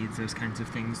 pumpkin seeds, those kinds of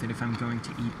things, that if I'm going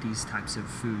to eat these types of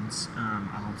foods,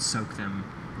 I'll soak them,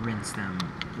 rinse them,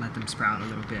 let them sprout a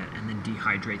little bit, and then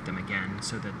dehydrate them again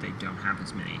so that they don't have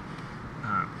as many.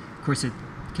 Of course, it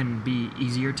can be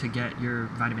easier to get your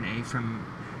vitamin A from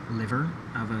liver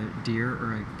of a deer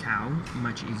or a cow,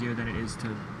 much easier than it is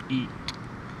to eat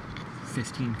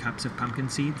 15 cups of pumpkin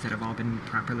seeds that have all been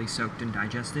properly soaked and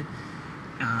digested.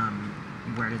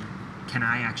 Can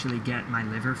I actually get my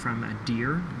liver from a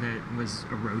deer that was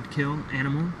a roadkill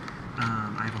animal?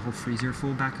 I have a whole freezer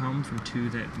full back home from 2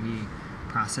 that we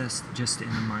processed just in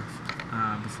a month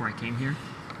before I came here.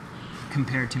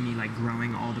 Compared to me like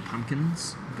growing all the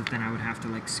pumpkins, but then I would have to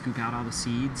like scoop out all the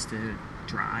seeds to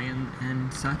dry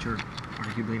and such, or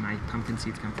arguably my pumpkin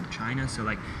seeds come from China. So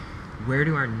like, where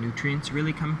do our nutrients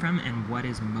really come from, and what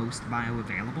is most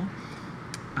bioavailable?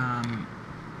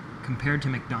 Compared to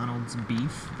McDonald's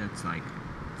beef that's like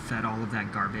fed all of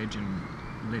that garbage and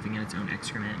living in its own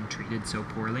excrement and treated so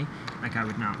poorly, like I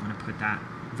would not want to put that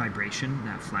vibration,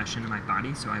 that flesh into my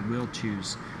body. So I will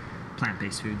choose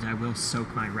plant-based foods. I will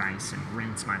soak my rice and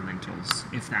rinse my lentils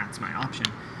if that's my option.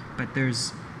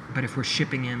 But if we're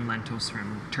shipping in lentils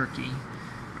from Turkey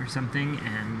or something,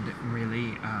 and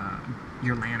really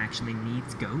your land actually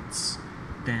needs goats,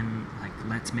 then like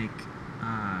let's make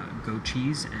goat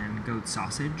cheese and goat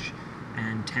sausage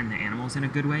and tend the animals in a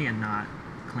good way, and not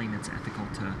claim it's ethical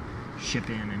to ship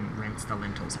in and rinse the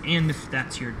lentils. And if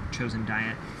that's your chosen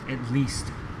diet, at least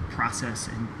process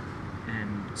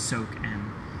and soak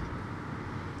and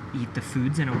eat the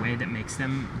foods in a way that makes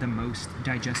them the most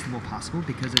digestible possible,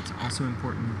 because it's also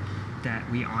important that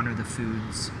we honor the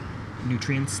food's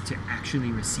nutrients to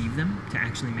actually receive them, to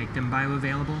actually make them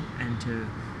bioavailable, and to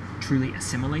truly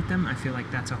assimilate them. I feel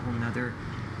like that's a whole nother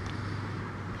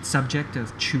subject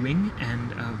of chewing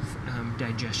and of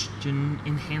digestion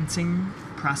enhancing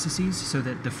processes, so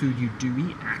that the food you do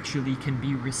eat actually can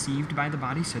be received by the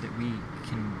body, so that we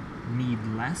can need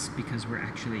less because we're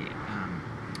actually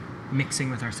mixing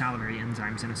with our salivary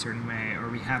enzymes in a certain way, or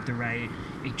we have the right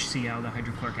HCl, the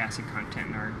hydrochloric acid content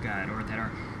in our gut, or that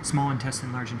our small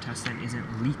intestine, large intestine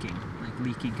isn't leaking. Like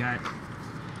leaky gut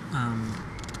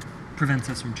prevents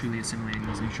us from truly assimilating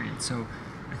those nutrients. So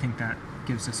I think that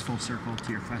gives us full circle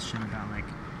to your question about like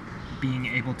being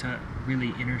able to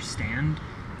really understand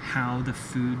how the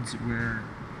foods we're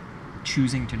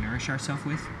choosing to nourish ourselves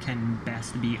with can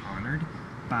best be honored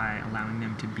by allowing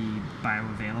them to be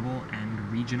bioavailable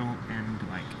and regional and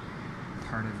like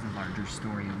part of the larger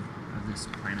story of this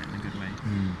planet in a good way.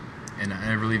 And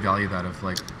I really value that, of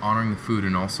like honoring the food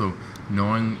and also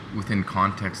knowing within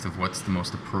context of what's the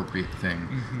most appropriate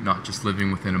thing, not just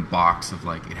living within a box of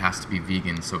like it has to be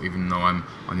vegan. So even though I'm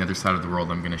on the other side of the world,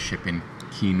 I'm going to ship in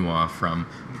quinoa from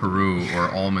Peru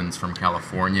or almonds from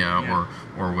California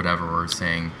or whatever, or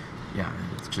saying,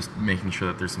 it's just making sure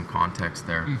that there's some context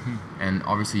there. And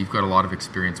obviously you've got a lot of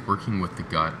experience working with the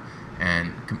gut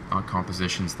and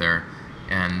compositions there,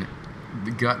 and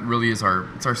the gut really is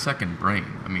our second brain.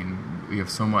 I mean, we have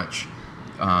so much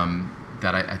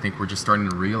that I think we're just starting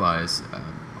to realize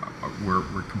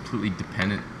we're completely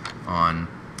dependent on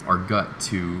our gut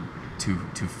to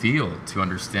feel, to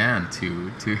understand,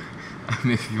 to I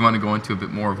mean, if you want to go into a bit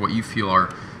more of what you feel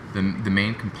are the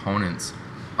main components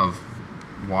of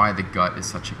why the gut is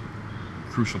such a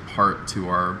crucial part to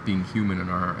our being human and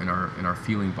our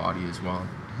feeling body as well.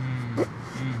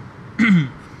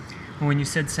 Well, when you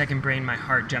said second brain, my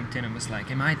heart jumped in and was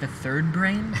like, am I the third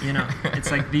brain? You know,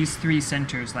 it's like these three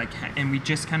centers, like, and we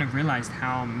just kind of realized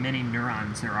how many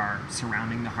neurons there are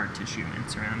surrounding the heart tissue and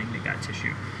surrounding the gut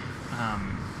tissue.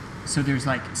 So there's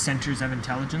like centers of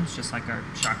intelligence, just like our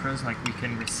chakras, like we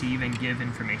can receive and give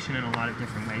information in a lot of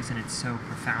different ways, and it's so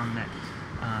profound that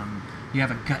you have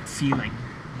a gut feeling,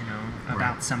 you know,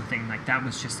 about something. Like that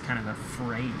was just kind of a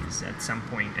phrase at some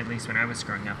point, at least when I was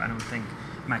growing up. I don't think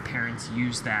my parents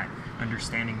used that,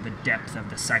 understanding the depth of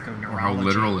the psychoneurology. Or how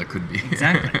literal it could be.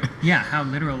 Exactly. Yeah, how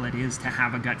literal it is to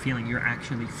have a gut feeling. You're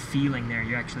actually feeling there.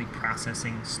 You're actually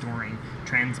processing, storing,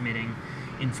 transmitting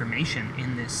information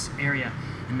in this area.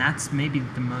 And that's maybe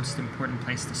the most important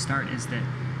place to start, is that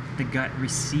the gut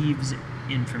receives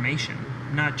information,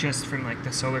 not just from like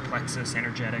the solar plexus,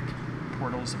 energetic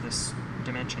portals of this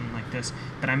dimension like this,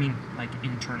 but I mean like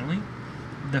internally.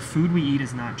 The food we eat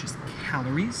is not just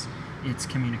calories, it's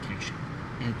communication.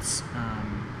 It's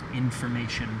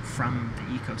information from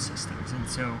the ecosystems. And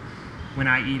so when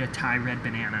I eat a Thai red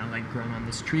banana, like grown on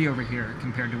this tree over here,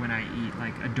 compared to when I eat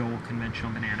like a Dole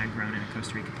conventional banana grown in a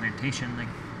Costa Rica plantation, like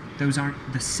those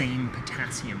aren't the same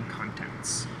potassium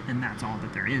contents. And that's all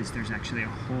that there is. There's actually a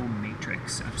whole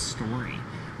matrix of story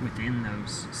within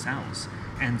those cells.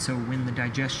 And so when the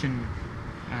digestion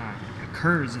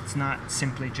occurs, it's not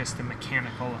simply just a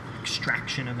mechanical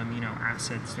extraction of amino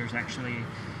acids. There's actually,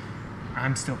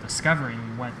 I'm still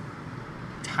discovering what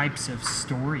types of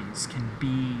stories can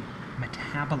be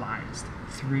metabolized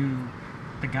through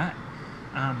the gut.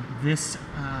 It's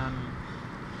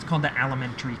called the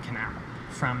alimentary canal,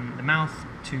 from the mouth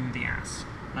to the ass.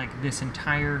 Like this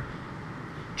entire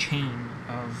chain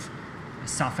of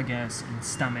esophagus and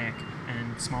stomach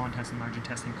and small intestine, large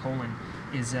intestine, colon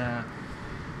is a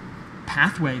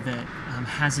pathway that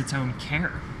has its own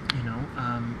care. You know,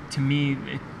 to me,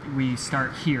 we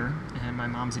start here, and my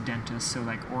mom's a dentist, so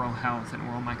like oral health and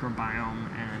oral microbiome,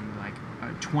 and like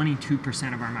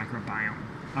 22% of our microbiome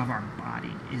of our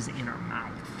body is in our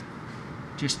mouth.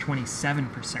 Just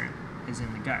 27% is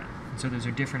in the gut. So those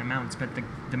are different amounts, but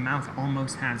the mouth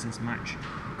almost has as much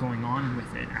going on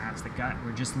with it as the gut.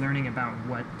 We're just learning about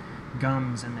what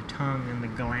gums and the tongue and the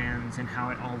glands and how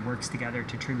it all works together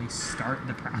to truly start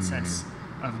the process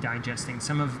of digesting.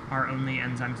 Some of our only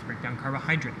enzymes to break down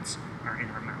carbohydrates are in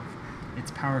our mouth.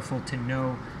 It's powerful to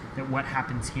know that what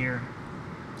happens here,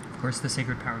 of course the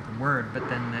sacred power of the word, but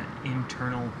then the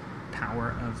internal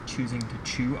power of choosing to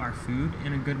chew our food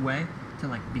in a good way to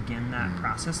like begin that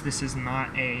process. This is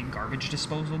not a garbage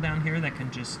disposal down here that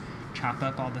can just chop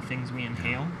up all the things we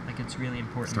inhale. Like it's really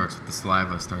important. Starts with the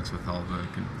saliva, starts with all the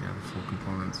full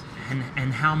components.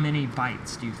 And how many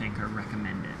bites do you think are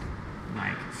recommended,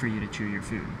 like for you to chew your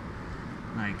food?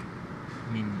 Like,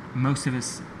 I mean, most of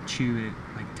us chew it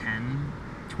like 10,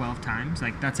 12 times.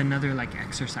 Like that's another like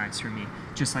exercise for me.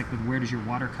 Just like with where does your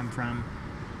water come from?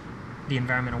 The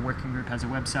Environmental Working Group has a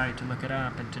website to look it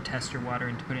up and to test your water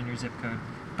and to put in your zip code.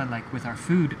 But like with our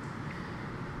food,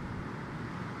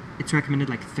 it's recommended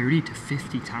like 30 to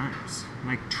 50 times.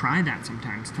 Like try that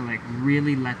sometimes to like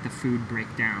really let the food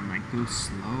break down, like go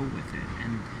slow with it.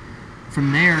 And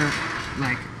from there,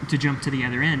 like to jump to the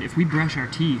other end, if we brush our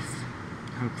teeth,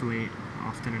 hopefully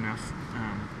often enough,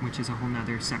 which is a whole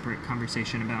nother separate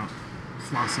conversation about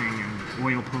flossing and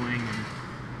oil pulling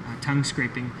and tongue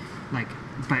scraping, like,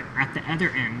 but at the other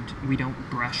end, we don't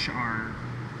brush our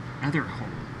other hole.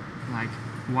 Like,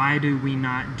 why do we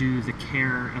not do the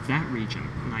care of that region,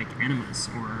 like enemas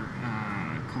or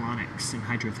colonics and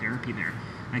hydrotherapy there?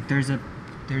 Like, there's a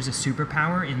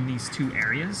superpower in these two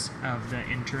areas of the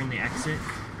enter and the exit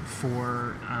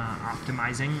for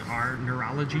optimizing our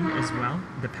neurology as well.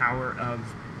 The power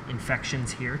of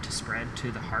infections here to spread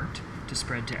to the heart, to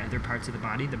spread to other parts of the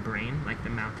body, the brain. Like the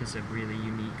mouth is a really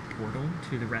unique portal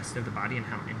to the rest of the body and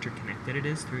how interconnected it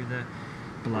is through the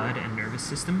blood and nervous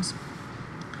systems.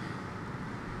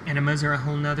 Enemas are a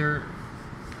whole nother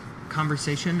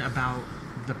conversation about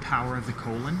the power of the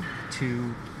colon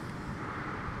to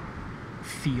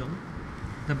feel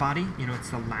the body. You know, it's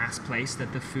the last place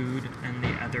that the food and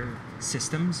the other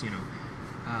systems,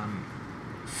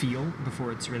 feel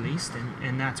before it's released.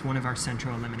 And that's one of our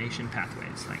central elimination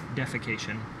pathways, like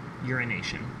defecation,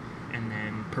 urination, and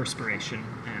then perspiration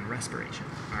and respiration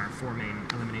are four main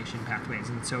elimination pathways.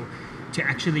 And so to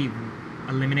actually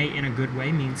eliminate in a good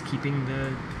way means keeping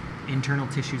the internal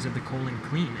tissues of the colon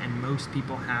clean. And most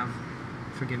people have,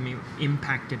 forgive me,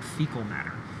 impacted fecal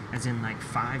matter, as in like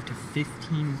 5 to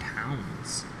 15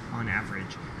 pounds on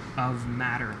average of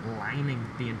matter lining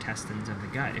the intestines of the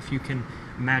gut. If you can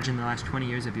imagine the last 20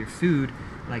 years of your food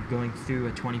like going through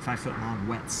a 25-foot long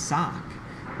wet sock,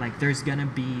 like there's gonna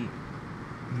be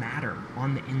matter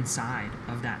on the inside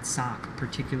of that sock,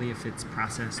 particularly if it's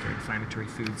processed or inflammatory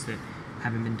foods that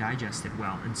haven't been digested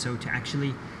well. And so to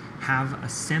actually have a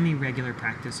semi-regular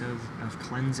practice of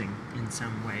cleansing in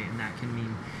some way, and that can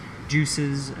mean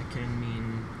juices, it can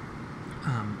mean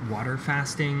water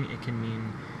fasting, it can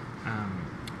mean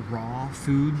raw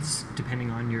foods, depending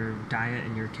on your diet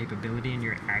and your capability and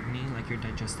your agni, like your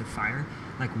digestive fire,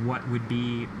 like what would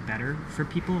be better for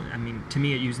people. I mean, to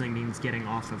me, it usually means getting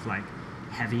off of like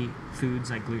heavy foods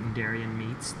like gluten, dairy, and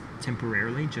meats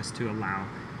temporarily, just to allow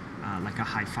like a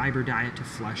high fiber diet to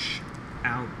flush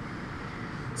out.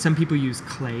 Some people use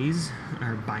clays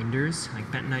or binders,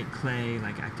 like bentonite clay,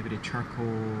 like activated charcoal,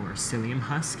 or psyllium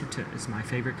husk is my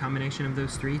favorite combination of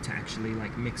those three, to actually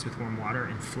like mix with warm water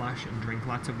and flush and drink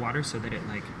lots of water so that it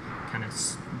like kind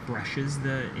of brushes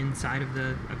the inside of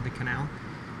the canal.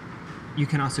 You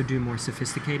can also do more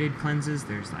sophisticated cleanses.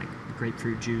 There's like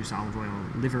grapefruit juice, olive oil,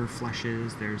 liver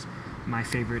flushes. My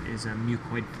favorite is a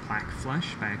mucoid plaque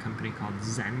flush by a company called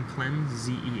Zen Cleanse,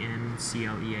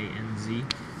 ZENCLEANZ,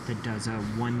 that does a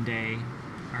 1 day,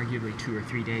 arguably 2 or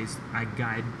 3 days. I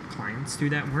guide clients through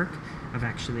that work of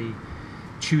actually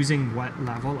choosing what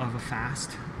level of a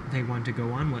fast they want to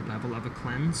go on, what level of a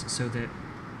cleanse, so that,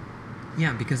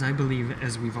 because I believe,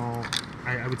 as we've all,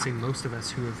 I would say most of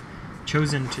us who have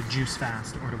chosen to juice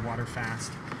fast or to water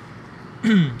fast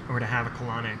or to have a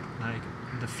colonic, like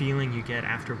the feeling you get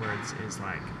afterwards is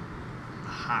like a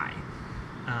high,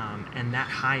 and that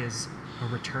high is a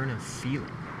return of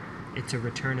feeling. It's a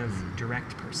return of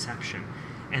direct perception.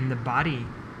 And the body,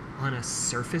 on a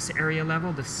surface area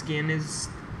level, the skin is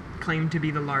claimed to be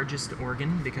the largest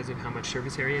organ because of how much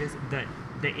surface area it is.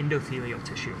 The endothelial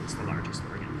tissue is the largest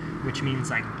organ, which means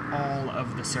like all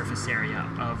of the surface area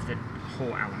of the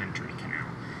whole alimentary canal.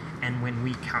 And when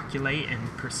we calculate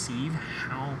and perceive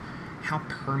how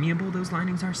permeable those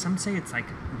linings are, some say it's like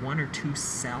 1 or 2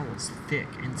 cells thick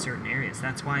in certain areas.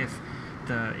 That's why if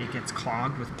it gets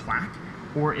clogged with plaque,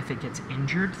 or if it gets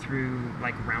injured through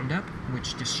like roundup,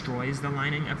 which destroys the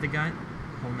lining of the gut,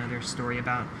 a whole nother story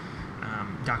about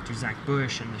Dr. Zach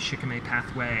Bush and the Sycamore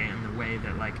pathway, and the way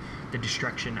that like the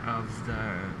destruction of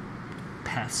the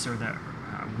pests or the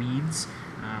weeds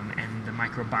and the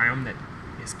microbiome that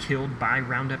is killed by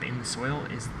roundup in the soil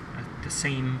is the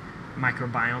same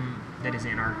microbiome that is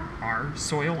in our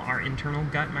soil, our internal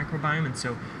gut microbiome. And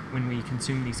so when we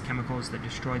consume these chemicals that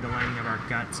destroy the lining of our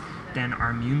guts, then our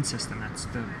immune system, that's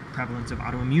the prevalence of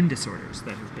autoimmune disorders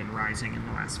that have been rising in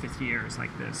the last 50 years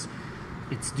like this.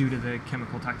 It's due to the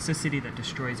chemical toxicity that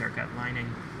destroys our gut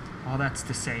lining. All that's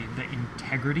to say, the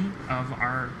integrity of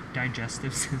our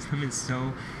digestive system is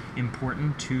so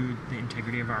important to the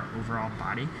integrity of our overall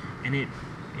body, and it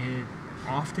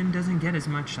often doesn't get as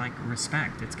much like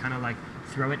respect. It's kind of like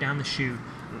throw it down the chute,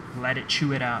 let it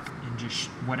chew it up, and just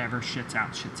whatever shits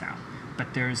out.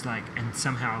 But there's like, and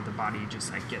somehow the body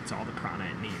just like gets all the prana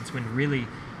it needs, when really,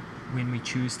 when we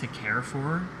choose to care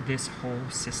for this whole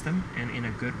system and in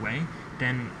a good way,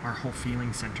 then our whole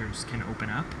feeling centers can open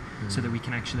up so that we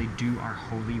can actually do our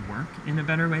holy work in a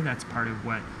better way. That's part of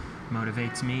what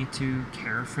motivates me to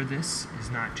care for this, is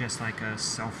not just like a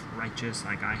self-righteous,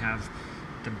 like I have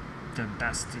the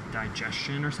best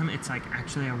digestion or something. It's like,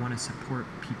 actually I want to support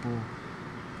people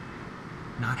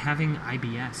not having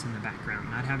IBS in the background,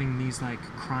 not having these like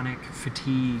chronic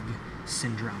fatigue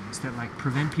syndromes that like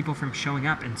prevent people from showing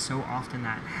up, and so often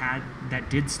that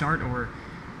did start or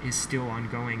is still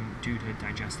ongoing due to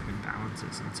digestive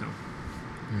imbalances. And so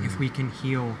if we can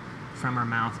heal from our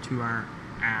mouth to our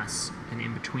ass and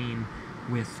in between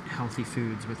with healthy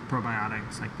foods, with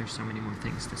probiotics, like there's so many more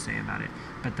things to say about it.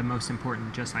 But the most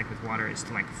important, just like with water, is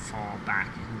to like fall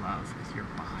back in love with your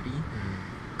body,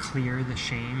 clear the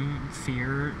shame,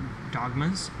 fear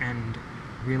dogmas, and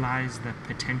realize the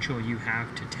potential you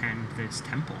have to tend this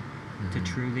temple, to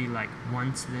truly like,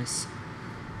 once this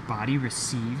body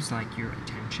receives like your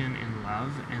attention and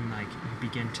love, and like you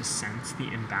begin to sense the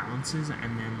imbalances,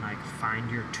 and then like find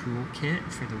your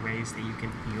toolkit for the ways that you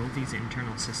can heal these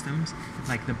internal systems,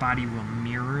 like the body will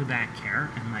mirror that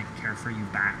care and like care for you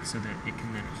back, so that it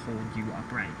can then hold you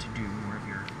upright to do more of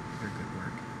your good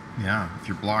work. Yeah, if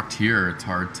you're blocked here, it's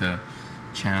hard to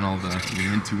channel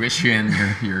your intuition,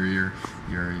 your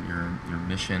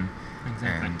mission.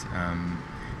 Exactly. And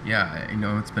I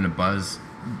know it's been a buzz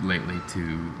lately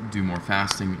to do more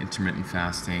fasting, intermittent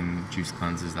fasting, juice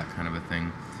cleanses, that kind of a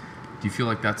thing. Do you feel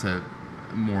like that's a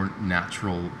more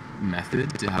natural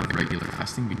method to have regular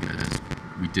fasting, because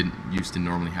we didn't used to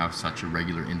normally have such a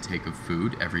regular intake of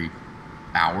food every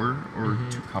hour or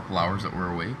couple hours that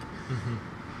we're awake?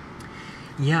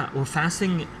 Yeah, well,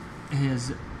 fasting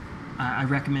is, I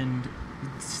recommend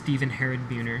Stephen Herod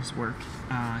Buhner's work.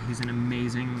 He's an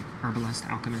amazing herbalist,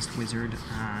 alchemist, wizard.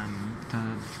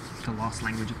 The lost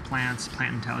language of plants,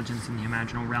 plant intelligence in the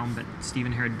imaginal realm. But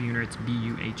Stephen Herod Buhner, it's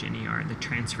Buhner, the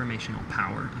transformational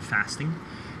power of fasting.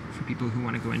 For people who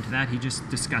want to go into that, he just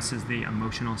discusses the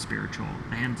emotional, spiritual,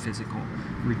 and physical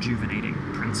rejuvenating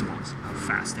principles of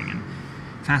fasting. And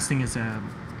fasting is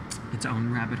its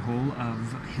own rabbit hole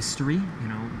of history. You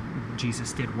know,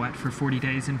 Jesus did what for 40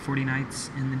 days and 40 nights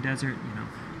in the desert? You know,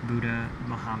 Buddha,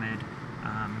 Muhammad,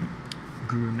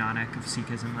 Guru Nanak of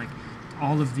Sikhism, like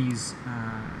all of these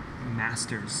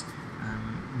masters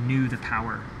knew the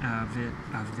power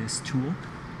of this tool.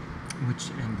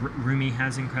 And Rumi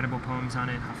has incredible poems on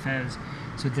it, Hafez.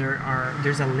 So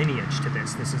there's a lineage to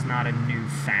this. This is not a new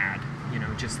fad. You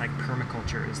know, just like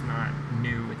permaculture is not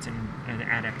new, it's an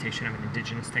adaptation of an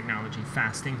indigenous technology.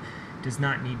 Fasting does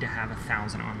not need to have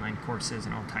 1,000 online courses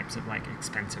and all types of like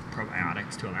expensive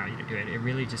probiotics to allow you to do it. It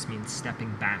really just means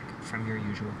stepping back from your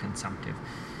usual consumptive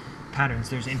patterns.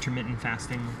 There's intermittent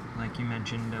fasting, like you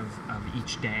mentioned, of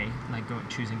each day, like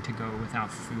choosing to go without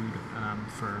food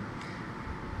for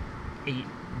 8,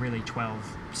 really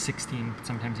 12, 16,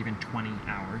 sometimes even 20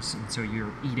 hours. And so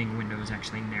your eating window is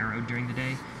actually narrowed during the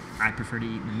day. I prefer to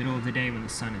eat in the middle of the day when the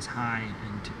sun is high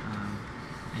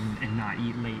and not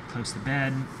eat late close to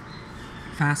bed.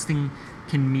 Fasting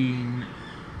can mean,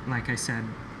 like I said,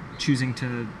 choosing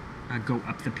to go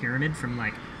up the pyramid from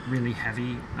like really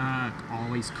heavy,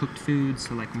 always cooked foods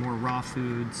to like more raw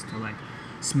foods to like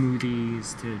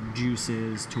smoothies to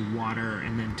juices to water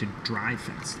and then to dry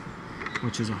fasting,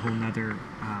 which is a whole nother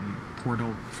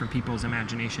portal for people's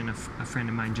imagination. A friend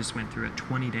of mine just went through a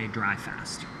 20-day dry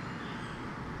fast.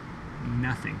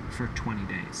 Nothing for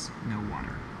 20 days, no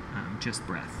water, just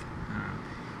breath.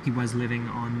 He was living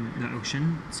on the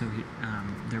ocean, so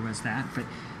there was that. But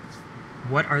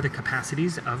what are the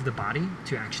capacities of the body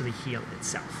to actually heal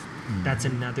itself? Mm-hmm. That's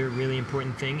another really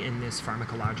important thing in this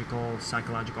pharmacological,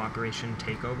 psychological operation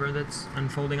takeover that's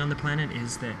unfolding on the planet,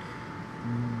 is that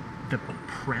the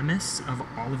premise of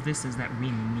all of this is that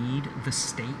we need the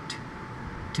state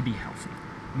to be healthy.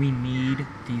 We need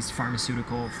these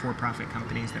pharmaceutical for-profit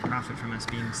companies that profit from us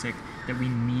being sick, that we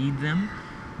need them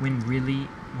when we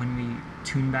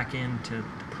tune back into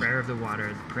the prayer of the water,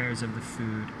 the prayers of the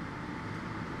food,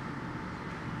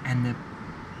 and the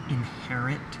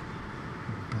inherent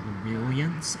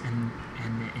brilliance and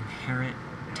the inherent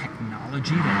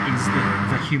technology that is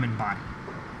the human body.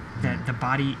 That the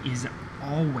body is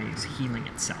always healing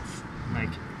itself.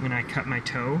 Like when I cut my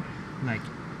toe, like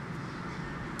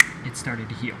it started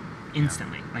to heal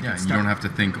instantly. Like you don't have to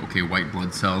think, okay, white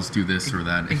blood cells do this or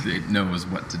that. It knows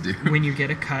what to do. When you get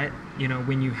a cut, you know,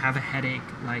 when you have a headache,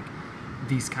 like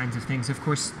these kinds of things, of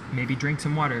course, maybe drink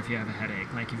some water if you have a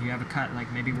headache. Like if you have a cut,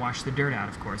 like maybe wash the dirt out,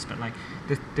 of course. But like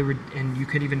and you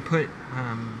could even put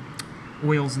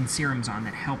oils and serums on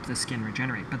that help the skin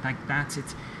regenerate. But like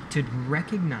it's to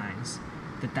recognize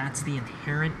that that's the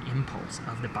inherent impulse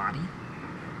of the body.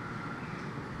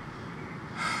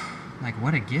 Like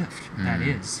what a gift that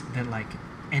is. That like,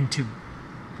 and to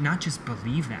not just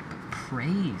believe that, but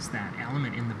praise that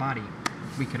element in the body.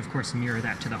 We could of course mirror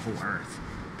that to the whole earth.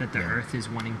 That the earth is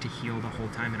wanting to heal the whole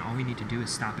time, and all we need to do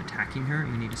is stop attacking her.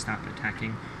 We need to stop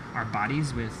attacking our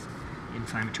bodies with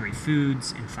inflammatory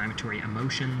foods, inflammatory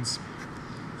emotions,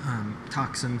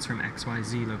 toxins from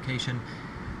XYZ location.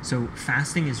 So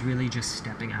fasting is really just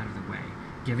stepping out of the way,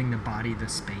 giving the body the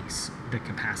space, the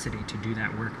capacity to do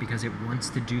that work, because it wants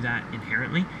to do that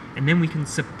inherently. And then we can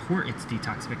support its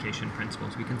detoxification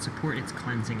principles. We can support its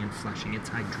cleansing and flushing, its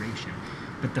hydration.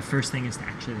 But the first thing is to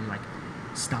actually like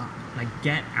stop, like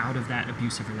get out of that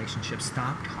abusive relationship.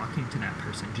 Stop talking to that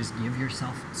person. Just give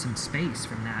yourself some space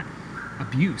from that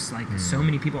abuse. Like so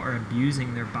many people are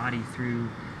abusing their body through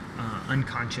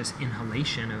unconscious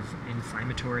inhalation of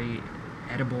inflammatory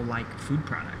edible like food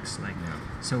products.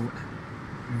 So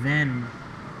then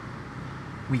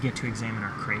we get to examine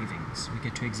our cravings. We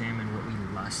get to examine what we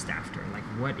lust after. Like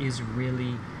what is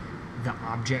really the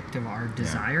object of our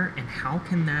desire, and how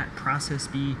can that process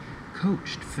be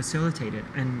coached, facilitated?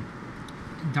 And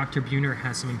Dr. Buhner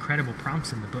has some incredible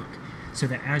prompts in the book, so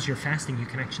that as you're fasting, you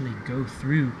can actually go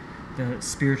through the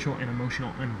spiritual and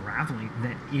emotional unraveling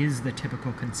that is the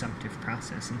typical consumptive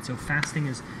process. And so fasting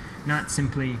is not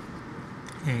simply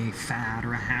a fad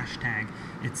or a hashtag.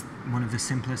 It's one of the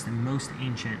simplest and most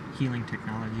ancient healing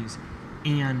technologies,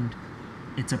 and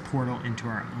it's a portal into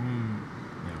our own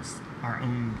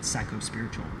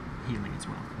psycho-spiritual healing as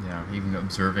well. Yeah, even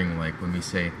observing, like when we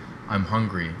say, I'm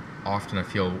hungry, often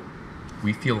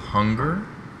we feel hunger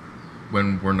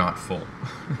when we're not full.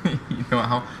 You know,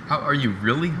 how are you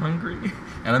really hungry?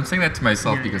 And I'm saying that to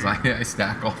myself because I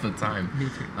snack all the time. Me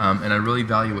too. And I really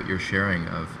value what you're sharing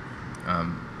of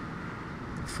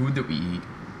food that we eat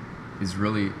is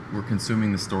really, we're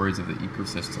consuming the stories of the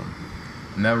ecosystem.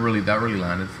 And that really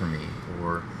landed for me.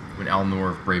 Or when Al Noor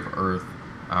of Brave Earth,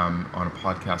 on a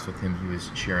podcast with him, he was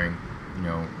sharing, you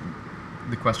know,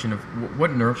 the question of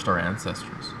what nourished our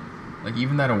ancestors. Like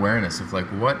even that awareness of like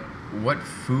what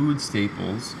food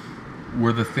staples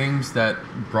were the things that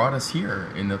brought us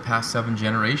here in the past 7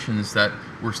 generations that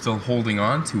we're still holding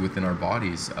on to within our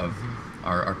bodies of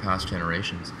our past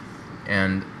generations.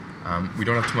 And we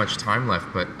don't have too much time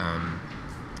left, but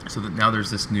so that now there's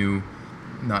this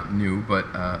not new, but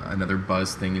another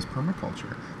buzz thing is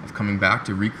permaculture, of coming back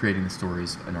to recreating the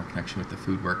stories and our connection with the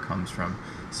food, where it comes from.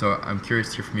 So I'm curious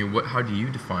to hear from you, how do you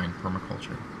define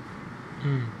permaculture?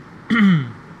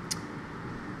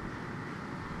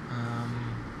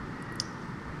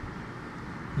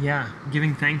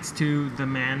 Giving thanks to the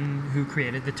man who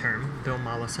created the term, Bill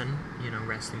Mollison,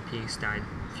 rest in peace, died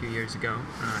a few years ago.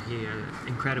 He had an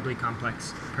incredibly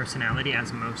complex personality,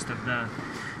 as most of the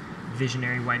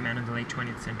visionary white men of the late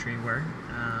 20th century were.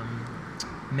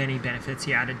 Many benefits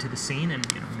he added to the scene, and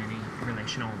many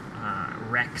relational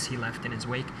wrecks he left in his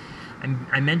wake.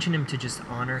 I mention him to just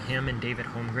honor him and David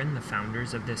Holmgren, the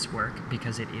founders of this work,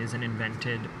 because it is an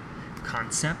invented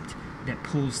concept that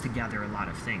pulls together a lot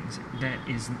of things that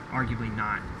is arguably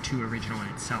not too original in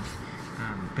itself.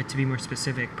 But to be more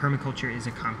specific, permaculture is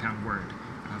a compound word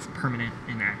of permanent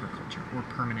in agriculture, or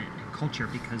permanent in culture,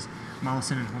 because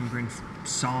Mollison and Holmgren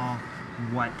saw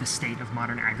what the state of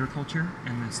modern agriculture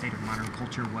and the state of modern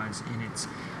culture was in its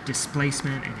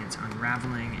displacement and its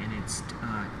unraveling and its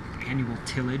annual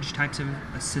tillage types of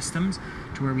systems,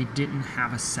 to where we didn't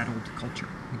have a settled culture.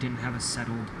 We didn't have a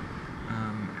settled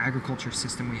agriculture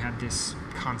system. We had this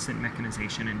constant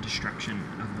mechanization and destruction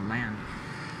of the land.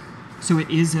 So it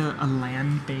is a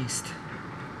land-based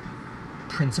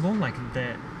principle, like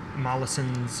that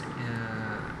Mollison's,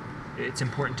 it's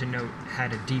important to note,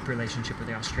 had a deep relationship with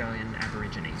the Australian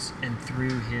Aborigines, and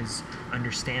through his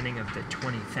understanding of the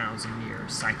 20,000-year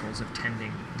cycles of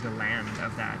tending the land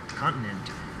of that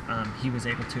continent, he was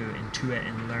able to intuit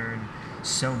and learn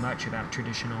so much about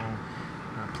traditional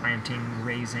planting,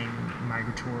 grazing,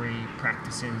 migratory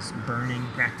practices, burning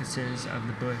practices of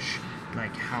the bush,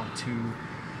 like how to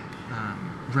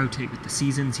rotate with the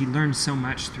seasons. He learned so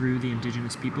much through the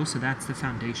indigenous people. So that's the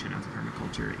foundation of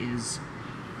permaculture, is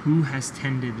who has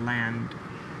tended land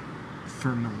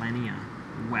for millennia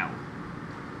well.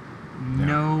 Yeah.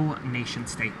 No nation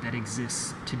state that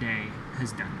exists today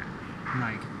has done that.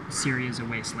 Like Syria is a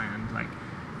wasteland, like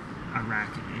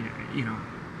Iraq,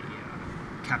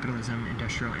 capitalism,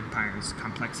 industrial empires,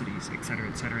 complexities, etc.,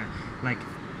 etc. Like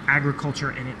agriculture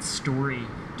and its story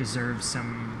deserves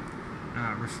some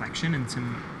reflection and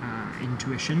some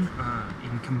intuition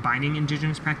in combining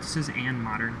indigenous practices and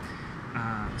modern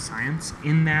science,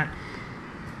 in that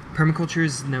permaculture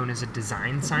is known as a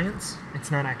design science.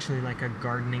 It's not actually like a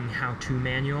gardening how-to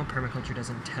manual. Permaculture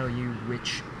doesn't tell you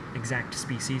which exact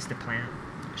species to plant.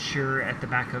 Sure, at the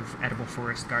back of Edible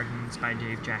Forest Gardens by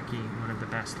Dave Jackie, one of the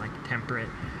best temperate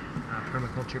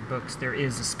permaculture books, there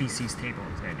is a species table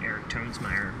that Eric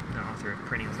Tonesmeyer, the author of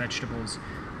Perennial Vegetables,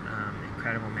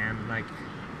 incredible man,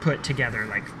 put together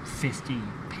 50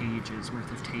 pages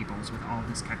worth of tables with all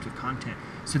this type of content.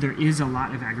 So there is a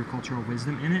lot of agricultural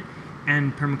wisdom in it,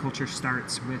 and permaculture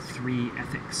starts with 3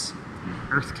 ethics: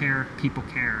 earth care, people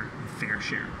care, and fair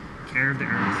share. Care of the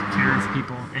earth, care of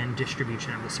people, and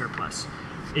distribution of the surplus.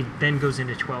 It then goes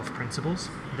into 12 principles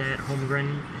that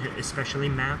Holmgren especially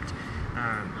mapped.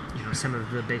 Some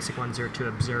of the basic ones are to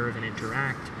observe and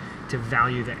interact, to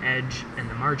value the edge and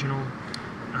the marginal,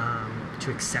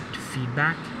 to accept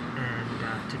feedback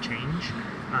and to change,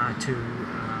 to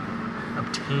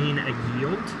obtain a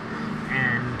yield,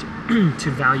 and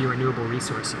to value renewable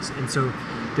resources. And so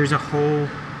there's a whole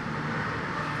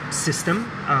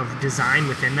system of design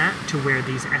within that, to where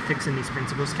these ethics and these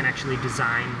principles can actually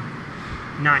design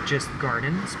not just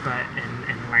gardens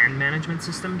and land management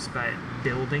systems, but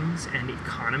buildings and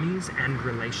economies and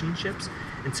relationships.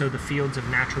 And so the fields of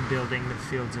natural building, the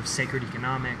fields of sacred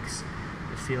economics,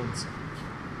 the fields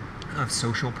of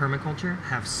social permaculture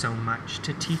have so much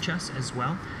to teach us as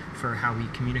well for how we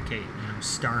communicate.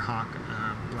 Starhawk,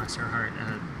 bless her heart,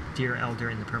 dear elder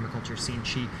in the permaculture scene,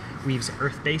 she weaves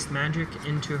earth-based magic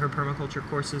into her permaculture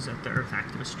courses at the Earth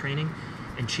Activist Training,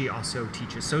 and she also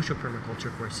teaches social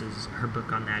permaculture courses. Her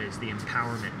book on that is The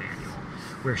Empowerment Manual,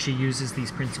 where she uses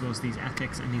these principles, these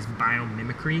ethics, and these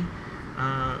biomimicry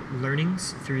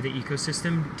learnings through the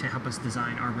ecosystem to help us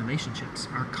design our relationships,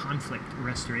 our conflict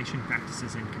restoration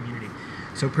practices in community.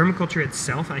 So permaculture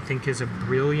itself, I think, is a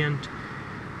brilliant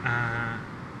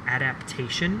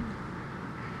adaptation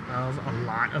of a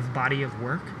lot of body of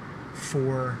work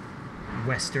for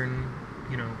Western,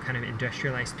 kind of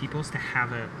industrialized peoples to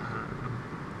have a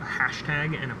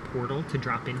hashtag and a portal to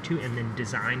drop into and then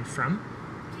design from,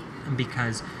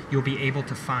 because you'll be able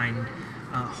to find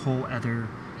whole other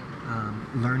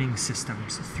learning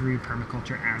systems through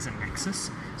permaculture as a nexus.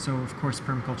 So of course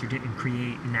permaculture didn't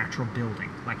create natural building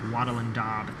like wattle and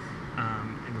daub,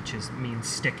 which means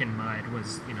stick and mud,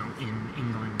 was in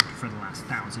England for the last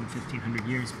 1,500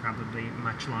 years, probably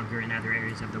much longer in other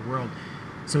areas of the world.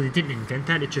 So it didn't invent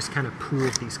that, it just kind of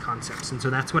pooled these concepts. And so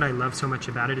that's what I love so much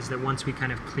about it, is that once we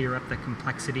kind of clear up the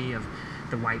complexity of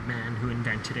the white man who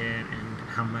invented it and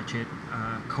how much it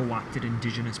co-opted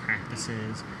indigenous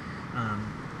practices,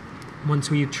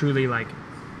 once we truly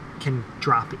can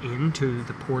drop into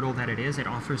the portal that it is, it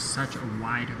offers such a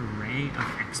wide array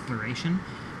of exploration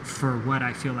for what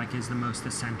I feel like is the most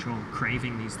essential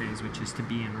craving these days, which is to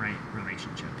be in right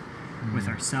relationship with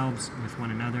ourselves, with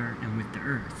one another, and with the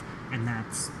earth. And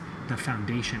that's the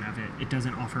foundation of it. It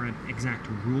doesn't offer an exact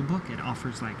rule book. It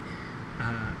offers a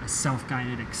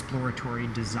self-guided exploratory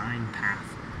design path,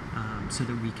 so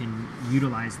that we can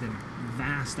utilize the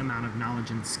vast amount of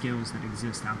knowledge and skills that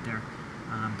exist out there,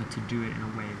 but to do it in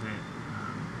a way that,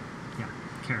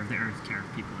 care of the earth, care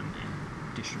of people,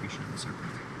 and distribution of the circle.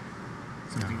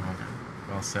 Something like that.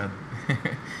 Well said.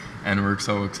 And we're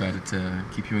so excited to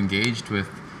keep you engaged with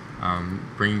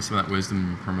bringing some of that wisdom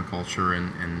in permaculture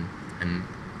and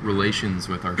relations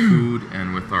with our food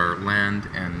and with our land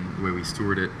and the way we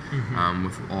steward it,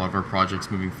 with all of our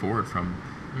projects moving forward, from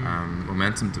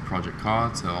Momentom to Project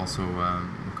Cod to also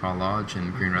Ecology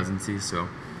and Green Residency. So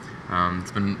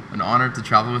it's been an honor to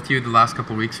travel with you the last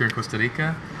couple of weeks here in Costa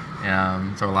Rica.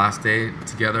 It's our last day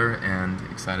together, and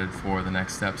excited for the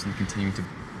next steps and continuing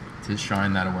to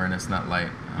shine that awareness and that light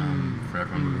for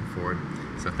everyone moving forward.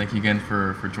 So thank you again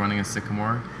for joining us,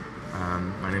 Sycamore.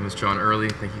 My name is John Early.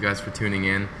 Thank you guys for tuning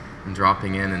in and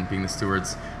dropping in and being the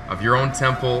stewards of your own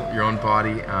temple, your own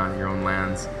body, your own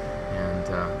lands, and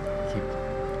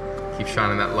keep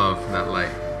shining that love and that light.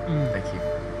 Thank you.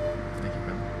 Thank you,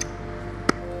 brother.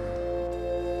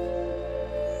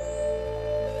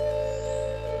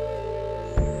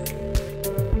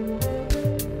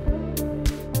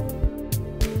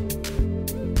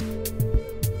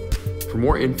 For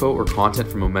more info or content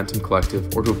from Momentom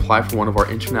Collective, or to apply for one of our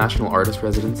international artist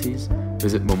residencies,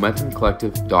 visit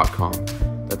momentomcollective.com.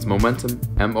 That's Momentom,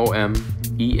 Momentom.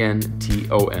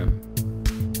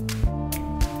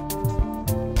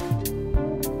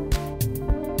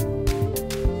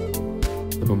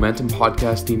 The Momentom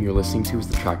Podcast theme you're listening to is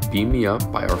the track Beam Me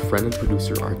Up by our friend and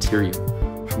producer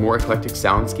Arterium. For more eclectic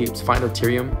soundscapes, find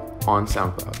Arterium on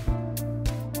SoundCloud.